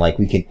 and like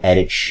we can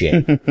edit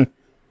shit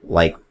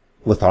like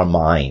with our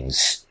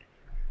minds.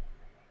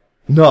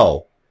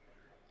 No.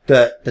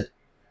 The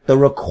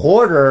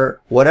recorder,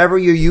 whatever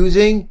you're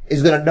using,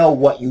 is gonna know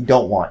what you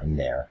don't want in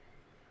there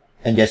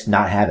and just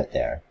not have it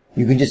there.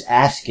 You can just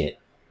ask it.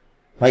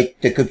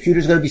 Like, the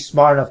computer's gonna be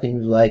smart enough to be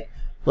like,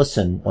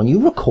 listen, when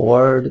you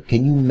record,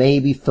 can you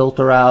maybe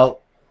filter out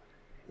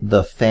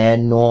the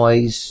fan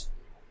noise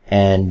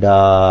and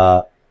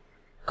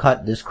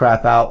cut this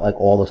crap out like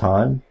all the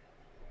time?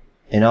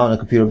 You know, and the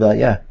computer will be like,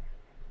 yeah.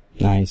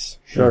 Nice.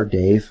 Sure,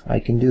 Dave, I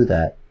can do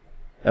that.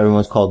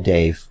 Everyone's called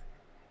Dave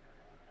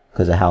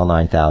because of HAL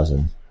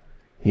 9000.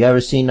 You ever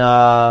seen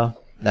that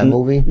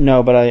movie?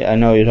 No, but I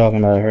know what you're talking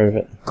about. I heard of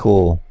it.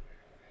 Cool.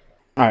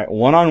 Alright,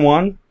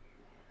 1-on-1.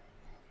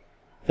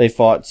 They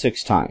fought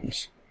 6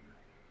 times.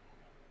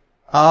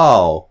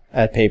 Oh.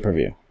 At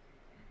pay-per-view.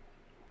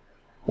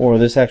 Or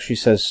this actually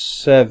says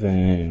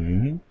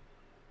 7.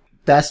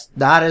 That's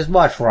not as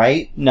much,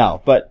 right?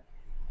 No, but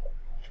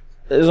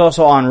there's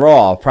also on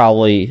Raw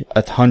probably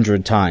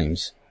 100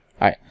 times.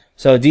 Alright,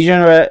 so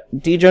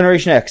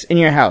Degeneration X, In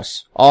Your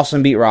House.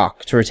 Austin beat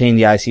Rock to retain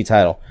the IC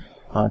title.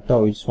 I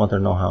thought we just wanted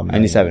to know how many.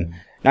 97.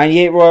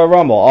 98 Royal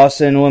Rumble.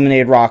 Austin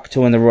eliminated Rock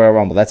to win the Royal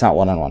Rumble. That's not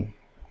 1-on-1.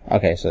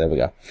 Okay, so there we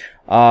go.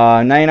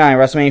 99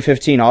 WrestleMania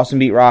 15. Austin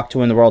beat Rock to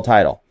win the world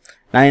title.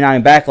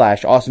 99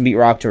 Backlash. Austin beat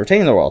Rock to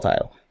retain the world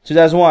title.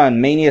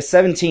 2001 Mania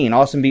 17.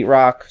 Austin beat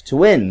Rock to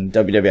win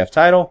WWF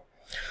title.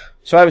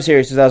 Survivor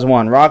Series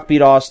 2001. Rock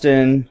beat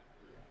Austin.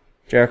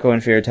 Jericho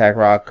in Fear Attack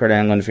Rock. Kurt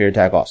Angle in Fear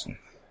Attack Austin.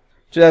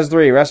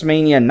 2003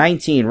 WrestleMania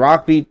 19.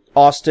 Rock beat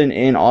Austin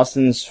in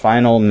Austin's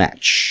final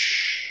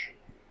match.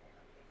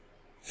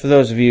 For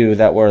those of you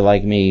that were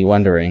like me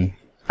wondering.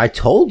 I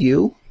told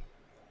you.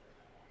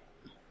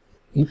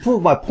 You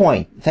proved my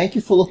point. Thank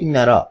you for looking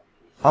that up.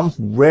 I'm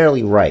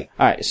rarely right.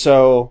 Alright,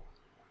 so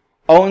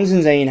Owens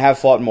and Zayn have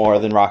fought more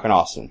than Rock and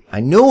Austin. I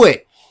knew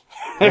it.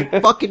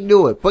 I fucking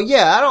knew it. But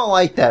yeah, I don't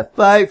like that.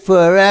 Fight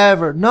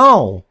forever.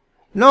 No.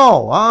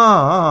 No.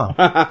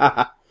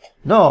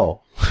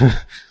 No.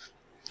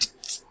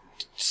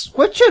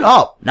 Switch it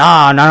up.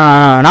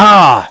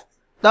 Nah.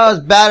 That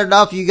was bad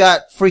enough. You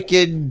got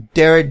freaking,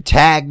 they're in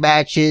tag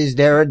matches,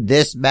 they're in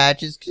this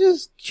matches.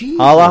 Just, Jesus.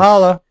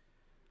 Holla.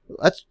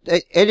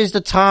 It is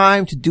the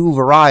time to do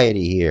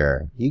variety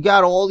here. You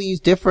got all these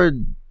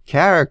different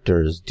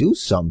characters. Do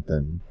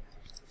something.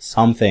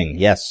 Something,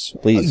 yes,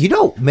 please. You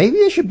know, maybe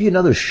there should be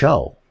another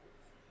show.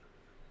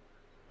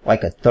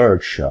 Like a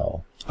third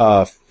show.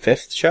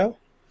 5th show?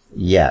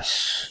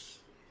 Yes.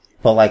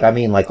 But like, I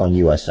mean like on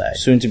USA.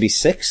 Soon to be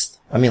 6th?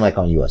 I mean like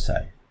on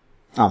USA.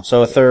 Oh,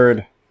 so a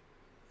third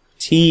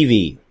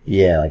TV.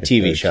 Yeah, like a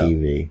TV third show.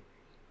 TV.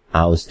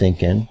 I was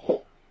thinking,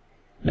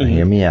 now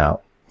hear me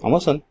out. I'm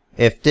listening.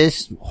 If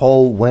this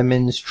whole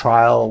women's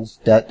trials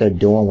that they're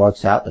doing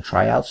works out, the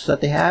tryouts that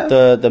they have.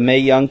 The Mae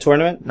Young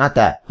tournament? Not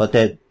that, but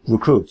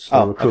recruits.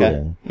 For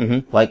recruiting. Okay.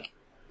 Mm-hmm. Like,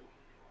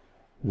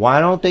 why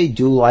don't they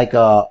do like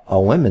a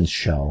women's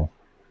show?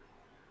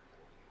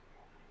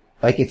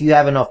 Like, if you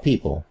have enough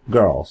people,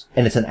 girls,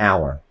 and it's an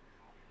hour.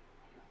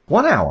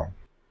 1 hour.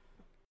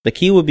 The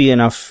key would be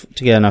enough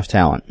to get enough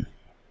talent.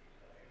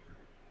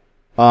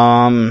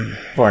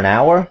 For an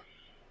hour?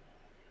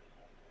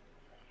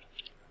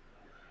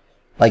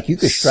 Like, you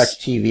could stretch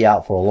TV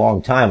out for a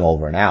long time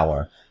over an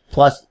hour.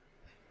 Plus,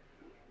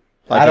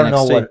 like I don't NXT.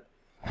 know what...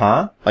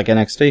 Huh? Like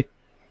NXT.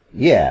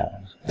 Yeah.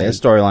 Their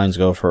storylines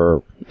go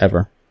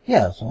forever.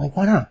 Yeah, so like,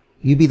 why not?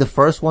 You be the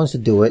first ones to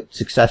do it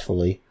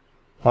successfully.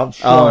 I'm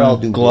sure I'll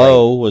do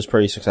Glow was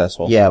pretty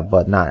successful. Yeah,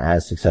 but not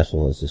as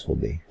successful as this will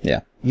be.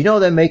 Yeah. You know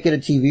they're making a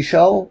TV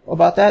show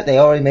about that? They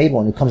already made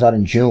one. It comes out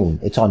in June.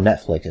 It's on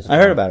Netflix. I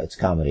heard about it. It's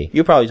comedy.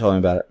 You probably told me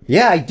about it.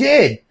 Yeah, I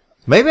did.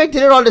 Maybe I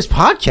did it on this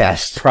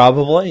podcast.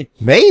 Probably.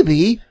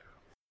 Maybe.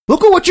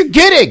 Look at what you're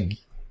getting.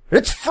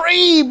 It's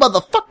free,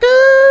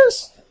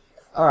 motherfuckers.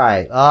 All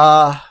right.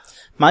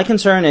 My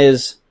concern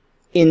is,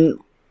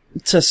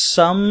 to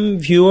some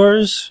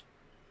viewers,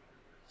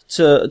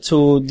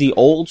 to the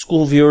old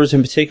school viewers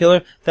in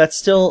particular, that's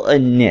still a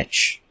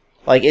niche.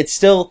 Like, it's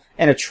still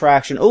an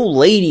attraction. Oh,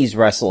 ladies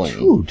wrestling.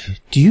 Dude,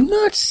 do you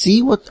not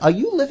see are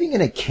you living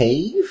in a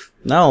cave?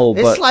 No,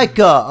 but... It's like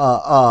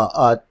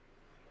a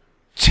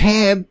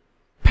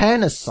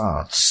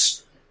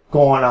tampanaissance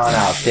going on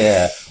out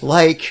there.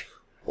 Like,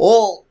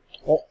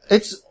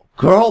 it's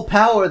girl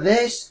power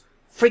this.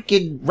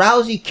 Freaking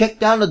Rousey kicked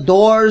down the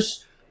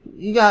doors.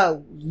 You got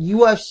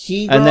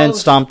UFC girls. And then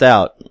stomped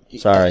out.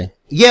 Sorry.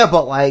 Yeah,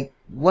 but like,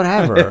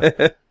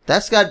 whatever.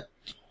 That's got,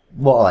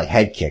 well, like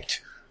head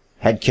kicked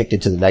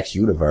into the next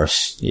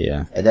universe.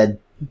 Yeah. And then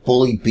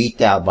bully beat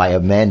down by a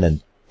man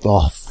and,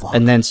 oh fuck.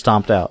 And then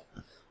stomped out.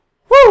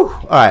 Woo!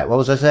 Alright, what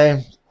was I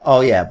saying?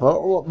 Oh yeah,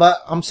 but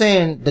I'm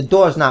saying the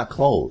door's not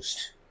closed.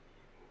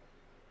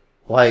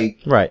 Like,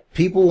 right.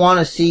 People want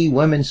to see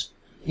women's,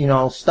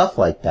 stuff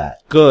like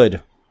that.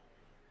 Good.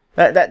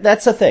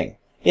 That's the thing.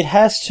 It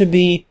has to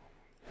be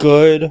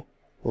good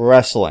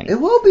wrestling. It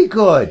will be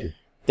good.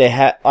 It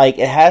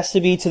has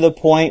to be to the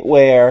point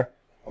where...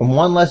 And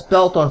one less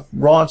belt on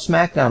Raw and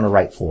SmackDown to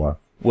write for.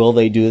 Will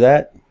they do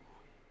that?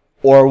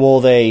 Or will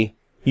they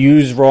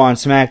use Raw and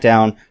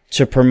SmackDown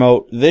to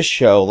promote this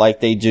show like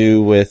they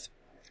do with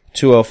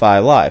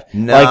 205 Live?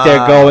 No. Like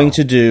they're going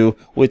to do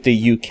with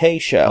the UK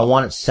show. I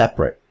want it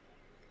separate.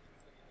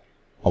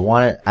 I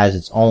want it as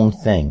its own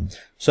thing.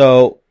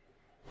 So,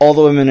 all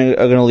the women are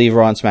going to leave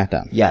Raw and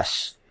SmackDown?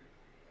 Yes.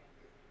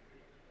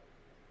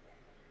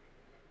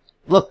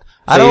 Look,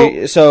 I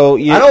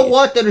don't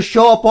want them to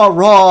show up on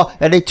Raw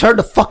and they turn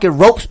the fucking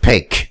ropes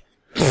pink.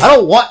 I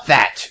don't want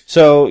that.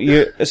 So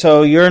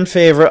you're in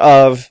favor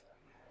of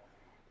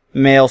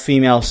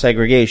male-female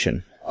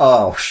segregation?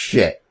 Oh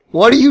shit.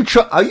 What are you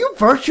are you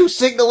virtue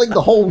signaling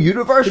the whole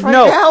universe right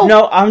now?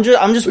 No, I'm just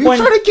Are you trying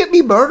to get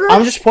me murdered?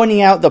 I'm just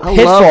pointing out the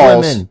pitfalls. I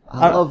love women.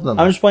 I love them.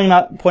 I'm just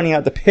pointing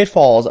out the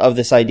pitfalls of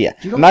this idea.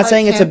 I'm not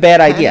saying it's a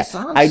bad idea.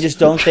 I just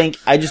don't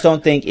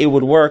think it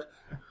would work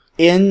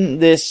in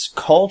this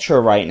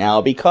culture right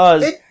now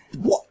because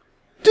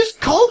this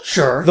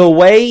culture, the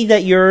way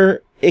that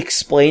you're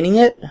explaining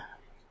it,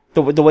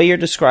 the way you're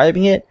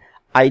describing it,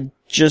 I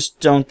just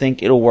don't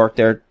think it'll work.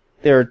 There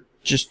are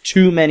just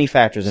too many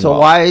factors involved. So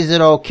why is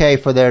it okay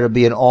for there to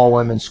be an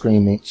all-women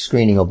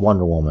screening of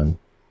Wonder Woman?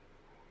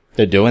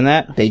 They're doing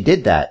that? They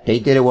did that. They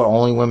did it where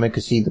only women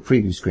could see the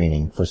preview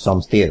screening for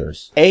some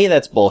theaters. A,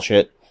 that's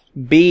bullshit.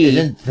 B...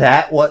 Isn't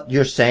that what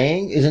you're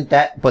saying? Isn't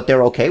that... But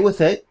they're okay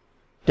with it.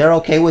 They're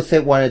okay with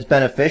it when it's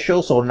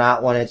beneficial, so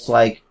not when it's,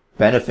 like,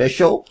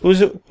 beneficial. Who's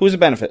the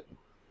benefit?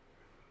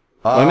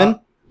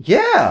 Women?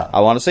 Yeah. I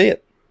want to see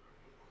it.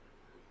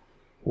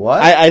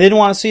 What? I didn't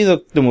want to see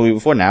the movie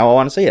before. Now I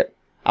want to see it.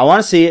 I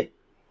want to see it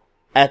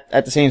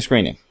at the same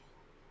screening.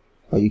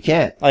 Well, you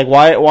can't. Like,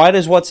 why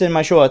does what's in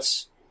my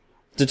shorts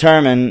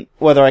determine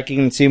whether I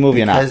can see a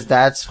movie or not? Because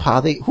that's how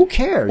who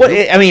cares? What,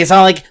 I mean, it's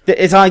not like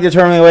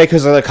determining away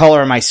because of the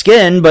color of my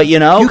skin, but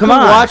come on. You can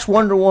watch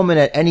Wonder Woman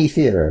at any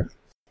theater.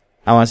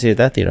 I want to see it at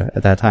that theater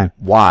at that time.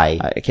 Why?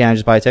 Can't I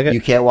just buy a ticket?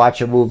 You can't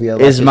watch a movie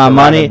unless is my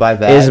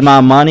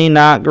money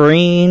not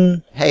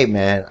green? Hey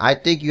man, I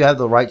think you have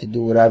the right to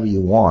do whatever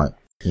you want,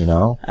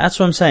 That's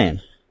what I'm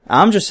saying.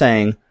 I'm just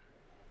saying,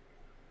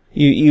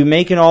 you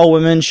make an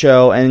all-women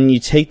show and you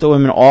take the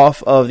women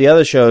off of the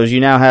other shows, you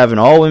now have an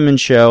all-women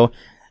show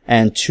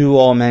and 2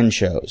 all-men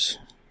shows.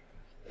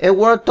 It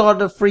worked on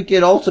the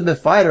freaking Ultimate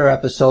Fighter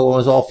episode when it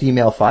was all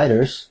female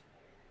fighters.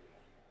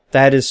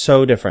 That is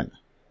so different.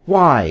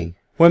 Why?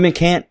 Women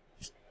can't...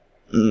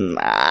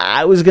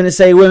 I was gonna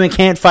say women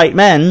can't fight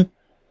men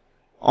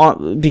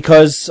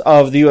because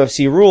of the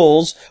UFC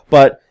rules,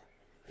 but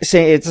it's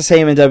the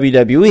same in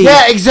WWE.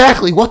 Yeah,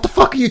 exactly. What the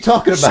fuck are you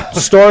talking about?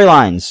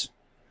 Storylines.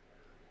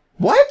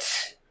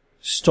 What?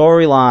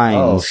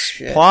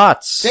 Storylines. Oh,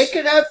 plots. They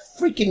could have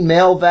freaking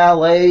male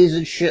valets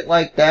and shit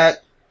like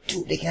that.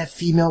 Dude, they can have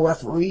female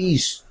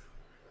referees.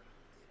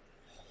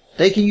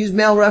 They can use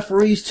male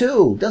referees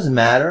too. Doesn't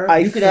matter.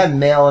 You could have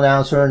male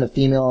announcer and a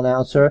female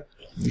announcer.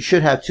 You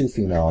should have 2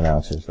 female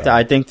announcers. Though.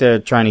 I think they're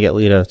trying to get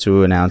Lita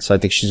to announce. I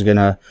think she's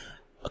gonna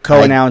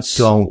co-announce.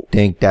 I don't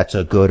think that's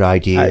a good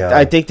idea.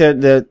 I think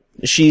that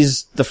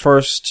she's the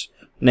first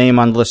name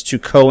on the list to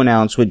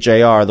co-announce with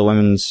JR the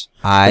women's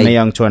Mae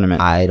Young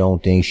tournament. I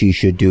don't think she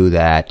should do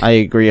that. I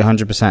agree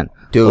 100%.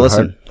 Dude, but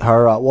listen,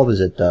 her what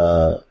was it?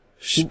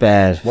 She's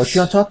bad. Was she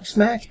on Talking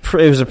Smack?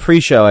 It was a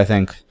pre-show, I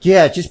think.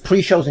 Yeah, just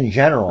pre-shows in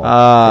general. It's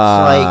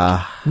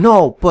like,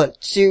 no,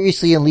 but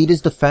seriously, in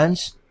Lita's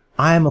defense,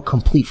 I am a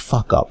complete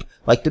fuck up.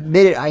 Like, the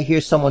minute I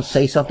hear someone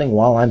say something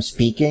while I'm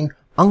speaking,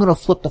 I'm gonna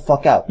flip the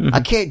fuck out.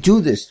 I can't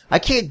do this. I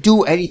can't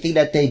do anything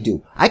that they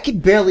do. I can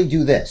barely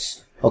do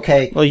this.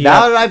 Okay? Well,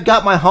 now that I've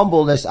got my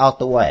humbleness out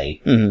the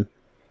way.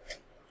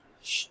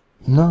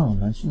 No,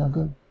 that's not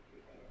good.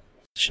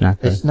 She's not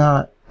good. It's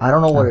not. I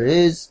don't know what it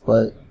is,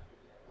 but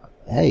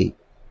hey,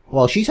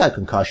 well, she's had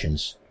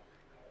concussions,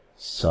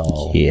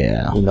 so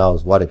yeah, who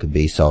knows what it could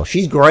be. So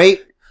she's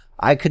great.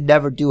 I could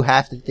never do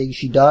half the things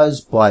she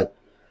does, but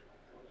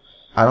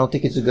I don't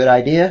think it's a good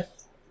idea.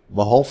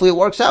 But hopefully it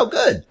works out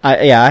good.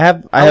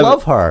 I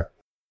love her.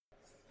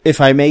 If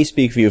I may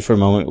speak for you for a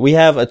moment, we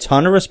have a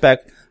ton of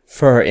respect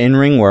for her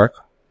in-ring work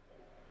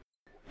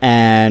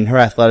and her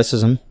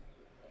athleticism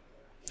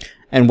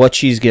and what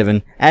she's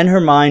given and her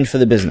mind for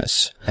the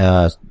business.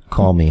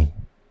 Call me.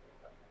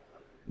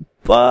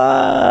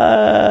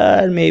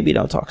 But maybe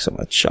don't talk so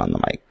much on the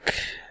mic.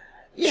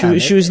 Yeah,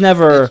 she was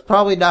never... It's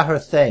probably not her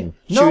thing.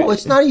 No,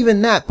 it's not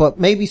even that, but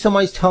maybe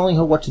somebody's telling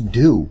her what to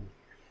do.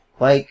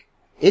 Like,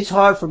 it's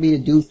hard for me to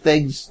do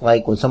things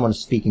like when someone's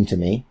speaking to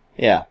me.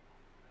 Yeah.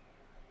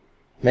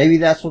 Maybe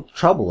that's what the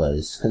trouble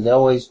is, because they're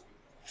always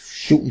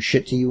shooting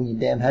shit to you in your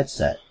damn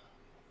headset.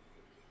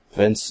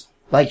 Vince.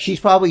 Like,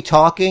 she's probably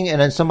talking, and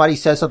then somebody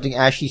says something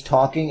as she's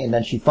talking, and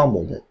then she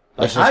fumbled it.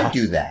 Like, I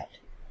do that.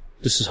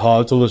 This is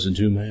hard to listen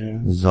to,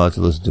 man. This is hard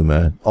to listen to,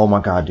 man. Oh my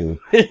god, dude.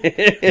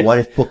 What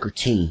if Booker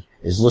T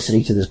is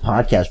listening to this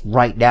podcast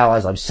right now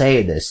as I'm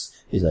saying this?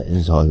 He's like, this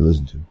is hard to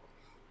listen to.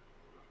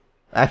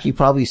 Actually,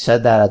 probably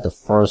said that at the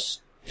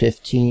first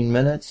 15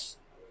 minutes.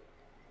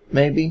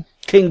 Maybe.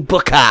 King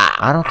Booker!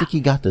 I don't think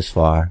he got this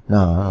far. No,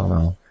 I don't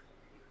know.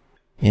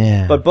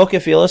 Yeah. But Book,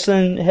 if you're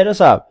listening, hit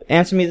us up.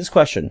 Answer me this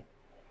question.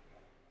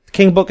 The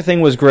King Booker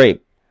thing was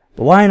great,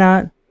 but why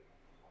not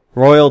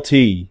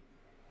royalty?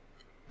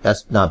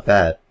 That's not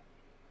bad.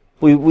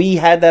 We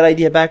had that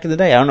idea back in the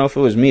day. I don't know if it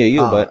was me or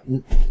you, but...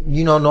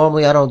 You know,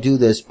 normally I don't do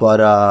this,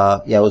 but,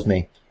 yeah, it was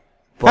me.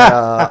 But,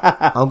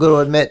 I'm going to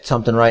admit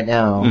something right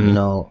now. You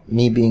know,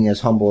 me being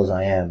as humble as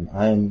I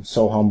am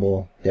so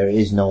humble. There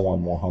is no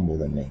one more humble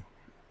than me.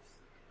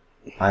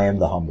 I am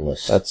the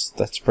humblest.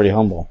 That's pretty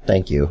humble.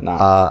 Thank you.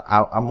 Nah.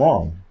 I'm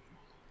wrong.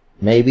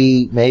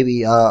 Maybe,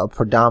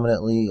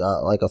 predominantly,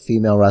 like a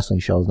female wrestling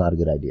show is not a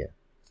good idea.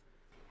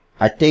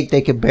 I think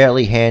they could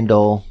barely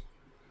handle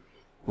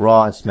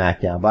Raw and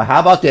SmackDown. But how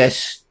about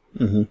this?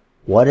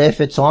 What if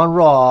it's on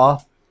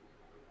Raw,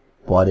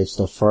 but it's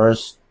the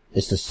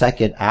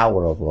second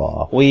hour of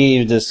Raw?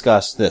 We've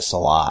discussed this a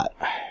lot.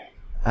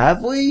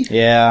 Have we?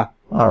 Yeah.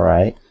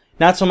 Alright.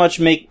 Not so much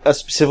make a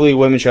specifically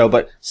women's show,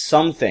 but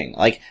something.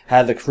 Like,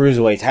 have the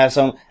cruiserweights,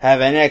 have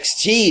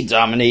NXT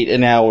dominate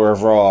an hour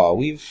of Raw.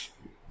 We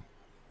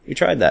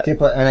tried that. Okay,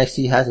 but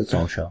NXT has its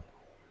own show.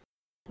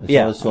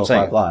 I'm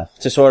saying, Live.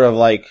 to sort of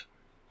like,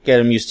 get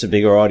them used to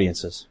bigger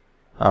audiences.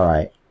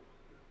 Alright.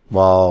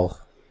 Well,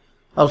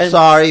 I'm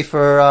sorry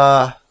for,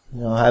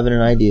 having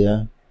an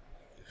idea.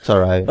 It's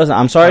alright. Listen,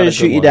 I'm sorry to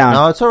shoot you down.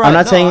 No, it's alright. I'm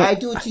not saying... I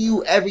do it to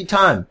you every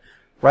time.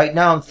 Right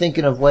now I'm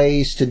thinking of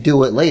ways to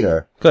do it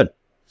later. Good.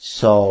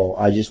 So,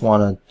 I just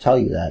want to tell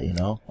you that, you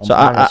know? I'm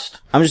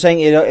honest. I'm just saying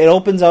it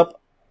opens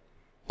up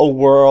a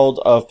world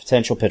of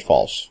potential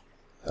pitfalls.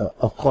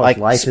 Of course, like,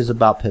 life is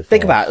about pitfalls.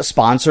 Think about it.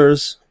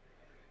 Sponsors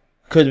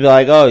could be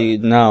like,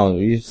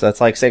 that's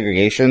like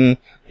segregation.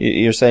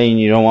 You're saying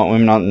you don't want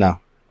women on... No.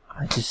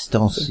 I just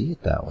don't see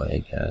it that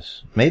way, I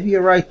guess. Maybe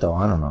you're right, though.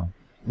 I don't know.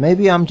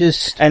 Maybe I'm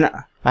just...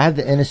 I have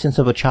the innocence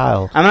of a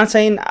child. I'm not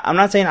saying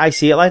I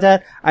see it like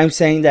that. I'm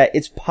saying that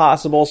it's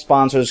possible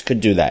sponsors could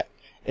do that.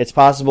 It's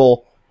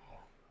possible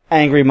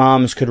angry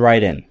moms could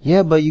write in.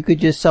 Yeah, but you could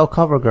just sell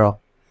CoverGirl.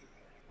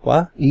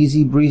 What?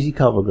 Easy breezy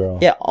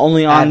CoverGirl. Yeah,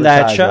 only on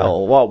that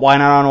show. Well, why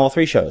not on all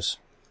 3 shows?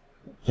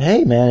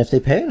 Hey, man, if they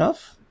pay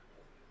enough.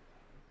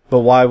 But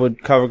why would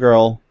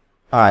CoverGirl...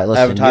 Alright,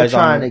 listen, you're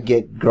trying to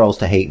get girls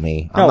to hate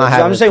me.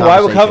 I'm just saying, why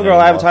would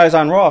CoverGirl advertise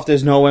on Raw if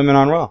there's no women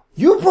on Raw?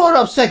 You brought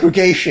up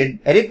segregation,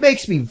 and it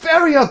makes me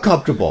very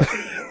uncomfortable.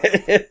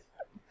 I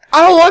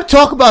don't want to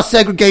talk about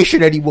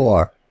segregation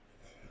anymore.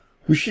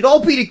 We should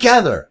all be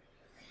together.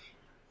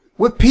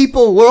 We're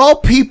people. We're all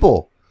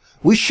people.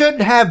 We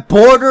shouldn't have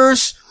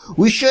borders.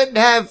 We shouldn't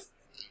have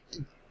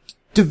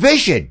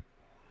division.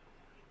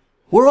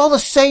 We're all the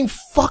same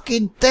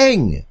fucking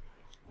thing.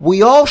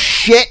 We all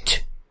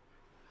shit.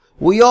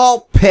 We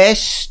all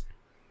piss.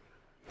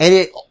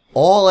 And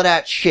all of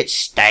that shit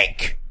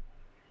stank.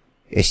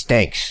 It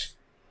stinks.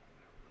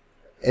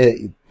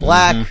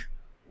 Black,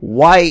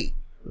 white,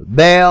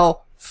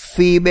 male,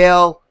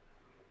 female,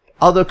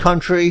 other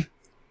country,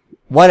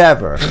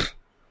 whatever.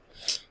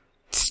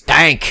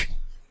 stank.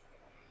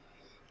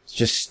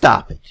 Just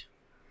stop it.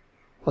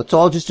 Let's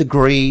all just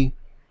agree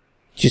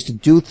just to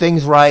do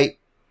things right,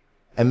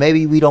 and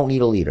maybe we don't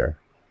need a leader.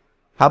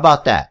 How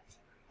about that?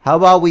 How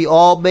about we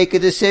all make a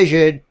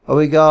decision, or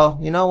we go,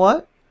 you know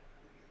what?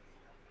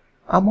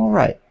 I'm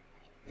alright.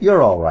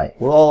 You're alright.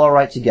 We're all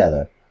alright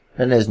together.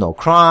 And there's no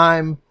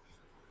crime.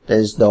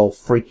 There's no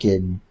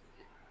freaking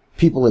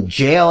people in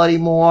jail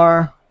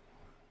anymore.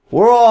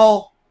 We're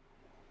all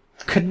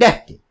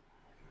connected.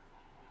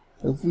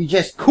 If we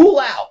just cool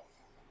out.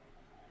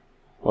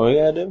 What we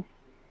gotta do?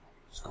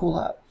 Just cool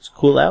out. Just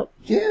cool out?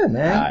 Yeah,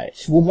 man.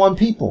 Alright. We're one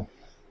people.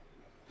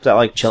 Is that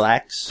like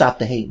chillax? Stop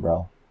the hate,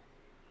 bro.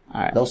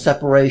 Alright. No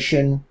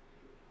separation.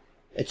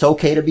 It's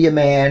okay to be a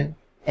man,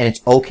 and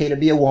it's okay to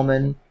be a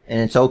woman, and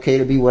it's okay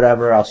to be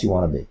whatever else you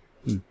want to be.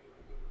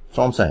 That's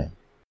all I'm saying.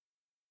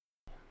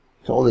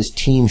 So all this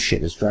team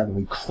shit is driving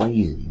me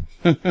crazy.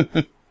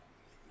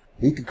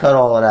 You can cut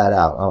all of that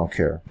out. I don't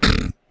care.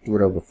 Do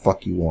whatever the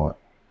fuck you want.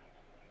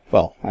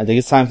 Well, I think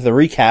it's time for the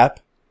recap.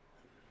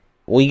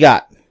 We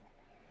got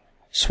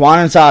Swan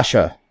and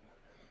Sasha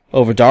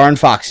over Dar and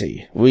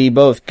Foxy. We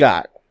both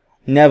got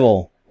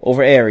Neville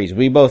over Aries.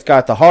 We both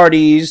got the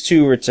Hardys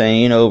to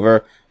retain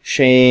over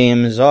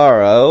Shame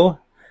Zaro.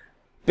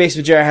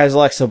 Basement Jer has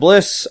Alexa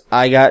Bliss.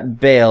 I got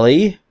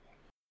Bailey.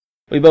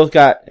 We both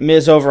got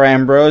Miz over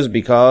Ambrose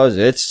because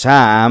it's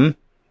time.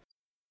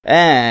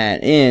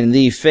 And in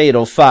the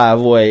Fatal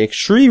 5-Way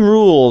Extreme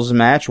Rules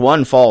match,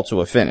 one fall to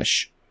a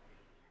finish.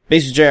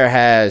 Basement Jer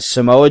has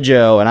Samoa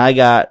Joe, and I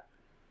got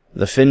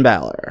the Finn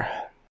Balor.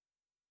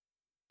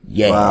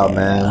 Yeah. Wow,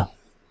 man.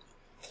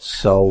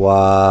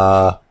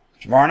 So,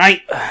 Tomorrow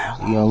night.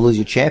 you're gonna lose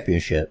your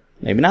championship.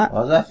 Maybe not.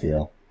 How does that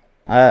feel?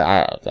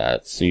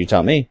 That's, you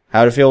tell me.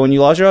 How'd it feel when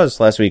you lost yours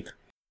last week?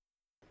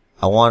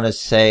 I want to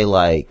say,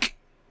 like,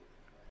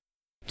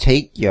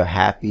 take your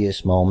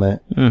happiest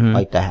moment,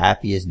 like the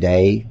happiest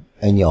day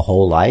in your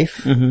whole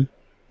life, and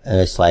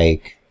it's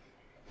like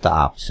the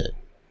opposite.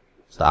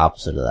 It's the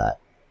opposite of that.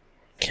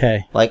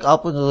 Okay. Like,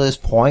 up until this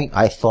point,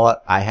 I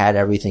thought I had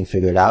everything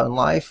figured out in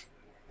life,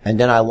 and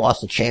then I lost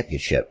the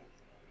championship.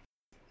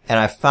 And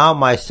I found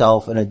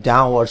myself in a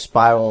downward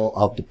spiral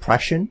of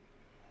depression.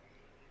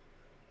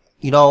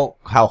 You know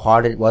how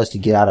hard it was to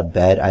get out of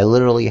bed? I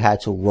literally had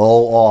to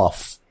roll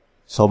off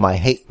so my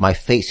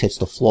face hits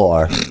the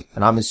floor,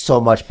 and I'm in so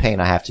much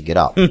pain I have to get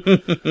up.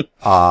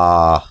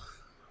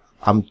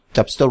 I'm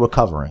still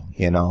recovering,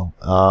 you know.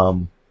 I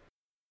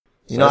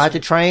had to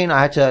train.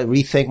 I had to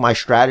rethink my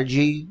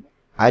strategy.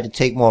 I had to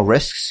take more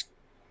risks.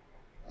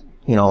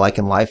 You know, like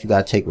in life, you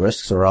gotta take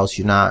risks or else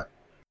you're not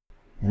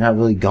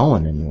really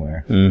going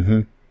anywhere.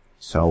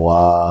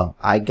 So,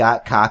 I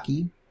got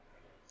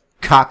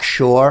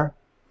cocksure,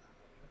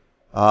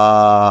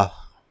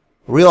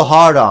 real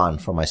hard on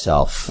for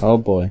myself. Oh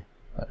boy.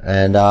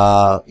 And,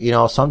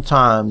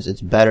 sometimes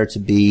it's better to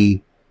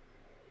be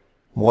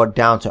more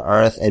down to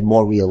earth and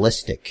more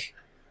realistic.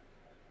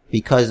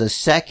 Because the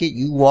second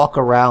you walk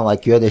around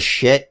like you're the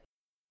shit,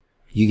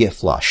 you get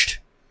flushed.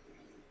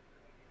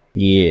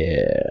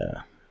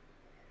 Yeah.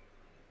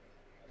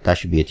 That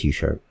should be a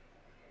t-shirt.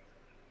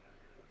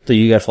 The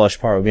you got flushed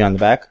part would be on the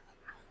back?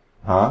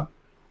 Huh?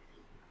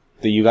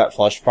 The you got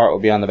flushed part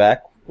would be on the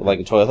back?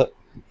 Like a toilet?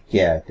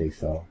 Yeah, I think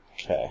so.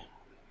 Okay.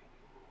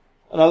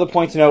 Another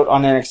point to note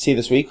on NXT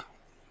this week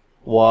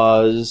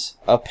was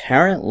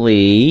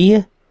apparently,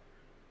 at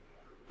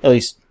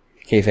least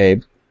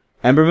kayfabe,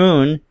 Ember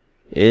Moon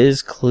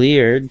is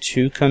cleared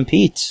to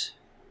compete.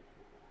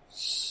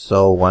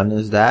 So when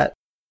is that?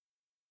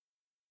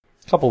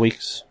 Couple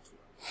weeks.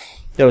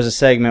 There was a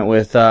segment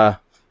with her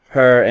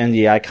and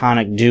the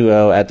iconic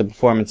duo at the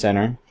Performance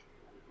Center.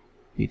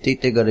 You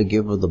think they're gonna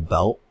give her the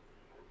belt?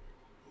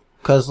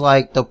 Cause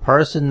like the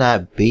person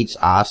that beats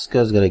Asuka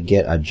is gonna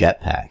get a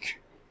jetpack.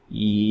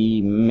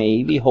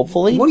 Maybe,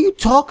 hopefully. What are you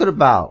talking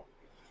about?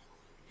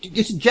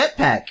 It's a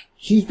jetpack.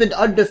 She's been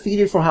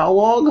undefeated for how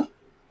long?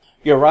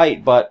 You're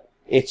right, but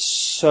it's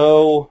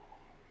so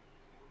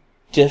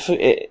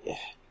difficult.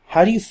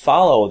 How do you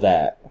follow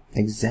that?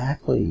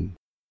 Exactly.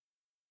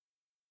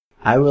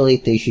 I really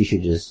think she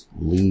should just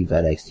leave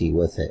NXT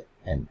with it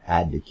and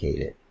abdicate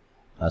it.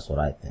 That's what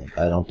I think.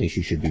 I don't think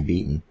she should be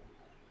beaten.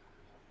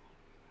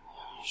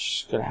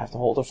 She's gonna have to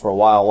hold it for a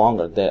while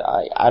longer.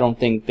 I don't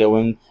think the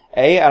women.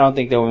 I don't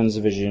think the women's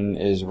division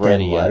is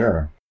ready Then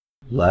yet.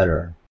 Let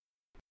her.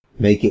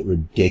 Make it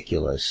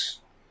ridiculous.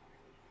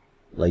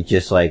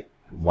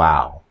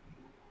 Wow.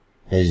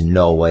 There's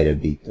no way to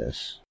beat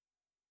this.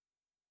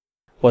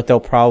 What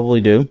they'll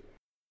probably do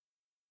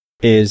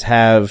is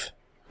have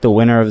the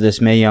winner of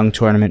this Mae Young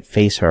tournament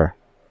face her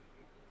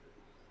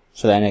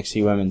for the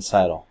NXT Women's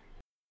title.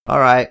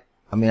 Alright.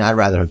 I mean, I'd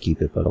rather her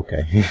keep it, but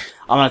okay.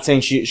 I'm not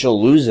saying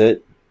she'll lose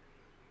it,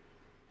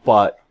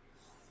 but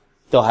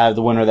they'll have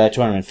the winner of that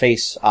tournament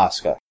face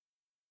Asuka.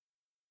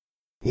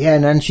 Yeah,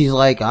 and then she's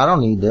like, I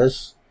don't need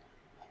this.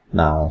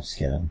 No, I'm just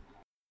kidding.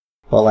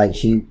 But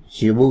she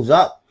moves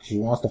up. She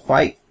wants to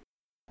fight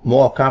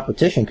more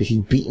competition because she's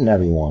beaten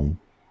everyone.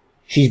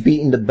 She's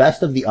beaten the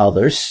best of the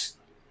others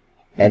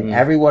and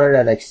everyone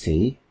at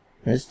NXT.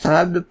 It's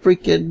time to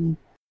freaking...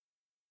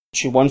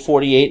 She won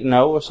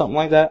 48-0 or something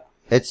like that?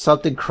 It's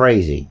something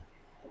crazy.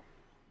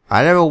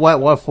 I never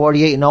went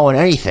 148-0 in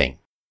anything.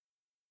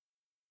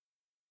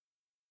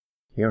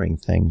 Hearing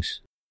things.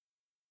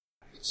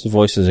 It's the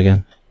voices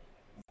again.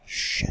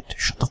 Shit,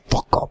 shut the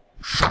fuck up.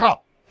 Shut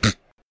up.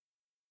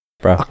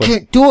 Bro, I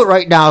can't do it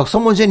right now.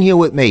 Someone's in here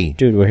with me.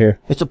 Dude, we're here.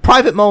 It's a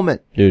private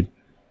moment. Dude,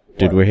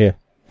 we're here.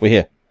 We're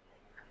here.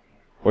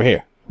 We're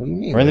here. What do you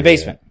mean? We're in the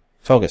basement.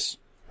 Focus.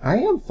 I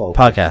am focused.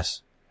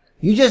 Podcast.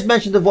 You just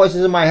mentioned the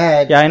voices in my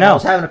head. Yeah, I know. I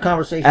was having a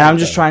conversation And I'm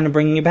with just them. trying to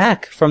bring you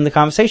back from the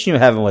conversation you were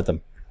having with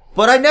them.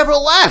 But I never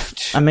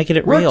left. I'm making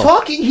it We're real.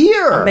 talking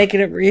here. I'm making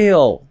it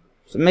real.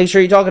 So make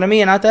sure you're talking to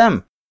me and not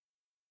them.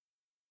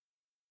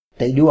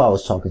 They knew I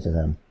was talking to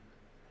them.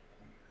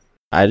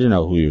 I didn't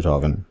know who you were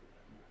talking.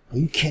 Are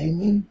you kidding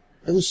me?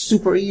 It was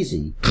super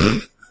easy.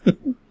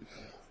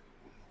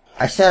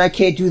 I said I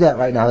can't do that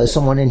right now. There's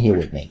someone in here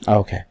with me.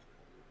 Okay.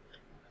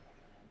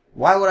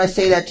 Why would I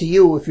say that to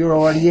you if you're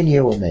already in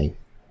here with me?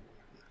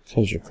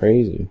 Because you're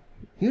crazy.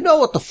 You know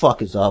what the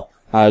fuck is up.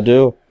 I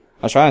do.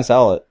 I was trying to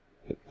sell it.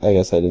 I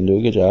guess I didn't do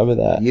a good job of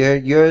that.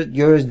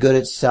 You're as good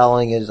at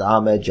selling as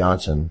Ahmed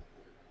Johnson.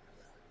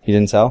 He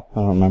didn't sell? I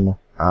don't remember.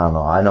 I don't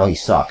know. I know he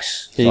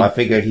sucks. So I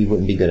figured he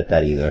wouldn't be good at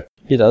that either.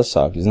 He does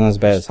suck. He's not as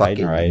bad as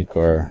Fucking Heidenreich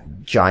or...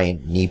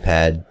 Giant knee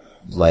pad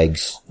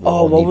legs.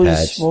 Oh, knee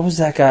pads. what was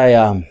that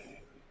guy,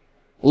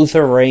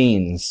 Luther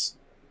Reigns.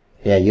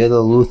 Yeah, you're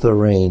the Luther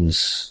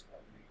Reigns.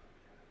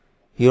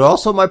 You're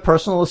also my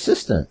personal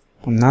assistant.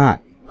 I'm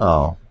not.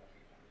 Oh.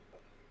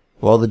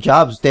 Well, the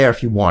job's there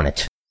if you want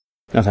it.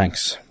 No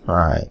thanks.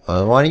 Alright.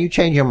 Why don't you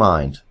change your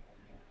mind?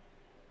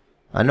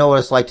 I know what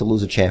it's like to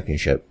lose a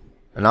championship.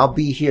 And I'll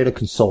be here to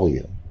console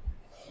you.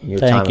 In your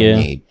Thank time you. of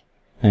need.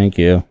 Thank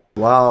you.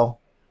 Well,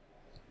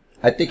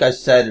 I think I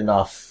said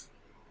enough,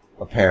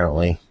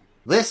 apparently.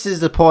 This is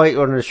the point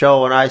on the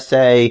show when I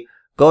say,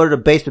 go to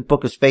the Basement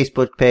Bookers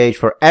Facebook page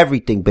for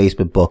everything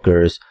Basement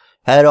Bookers.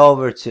 Head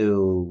over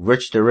to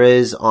Rich the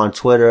Riz on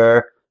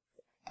Twitter,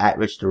 at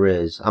Rich the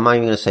Riz. I'm not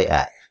even going to say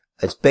at.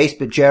 It's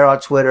Basement Jer on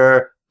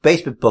Twitter,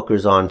 Basement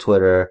Bookers on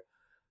Twitter.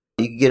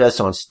 You can get us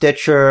on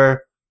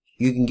Stitcher.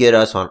 You can get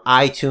us on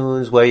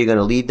iTunes, where you're going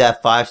to leave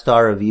that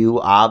 5-star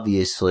review,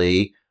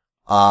 obviously.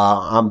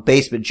 I'm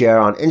Basement Jer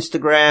on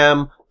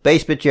Instagram,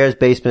 Basement Jer's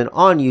Basement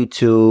on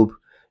YouTube,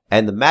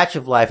 and the match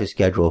of life is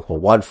scheduled for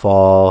one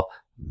fall.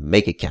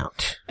 Make it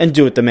count. And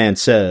do what the man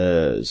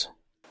says.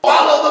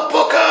 Follow the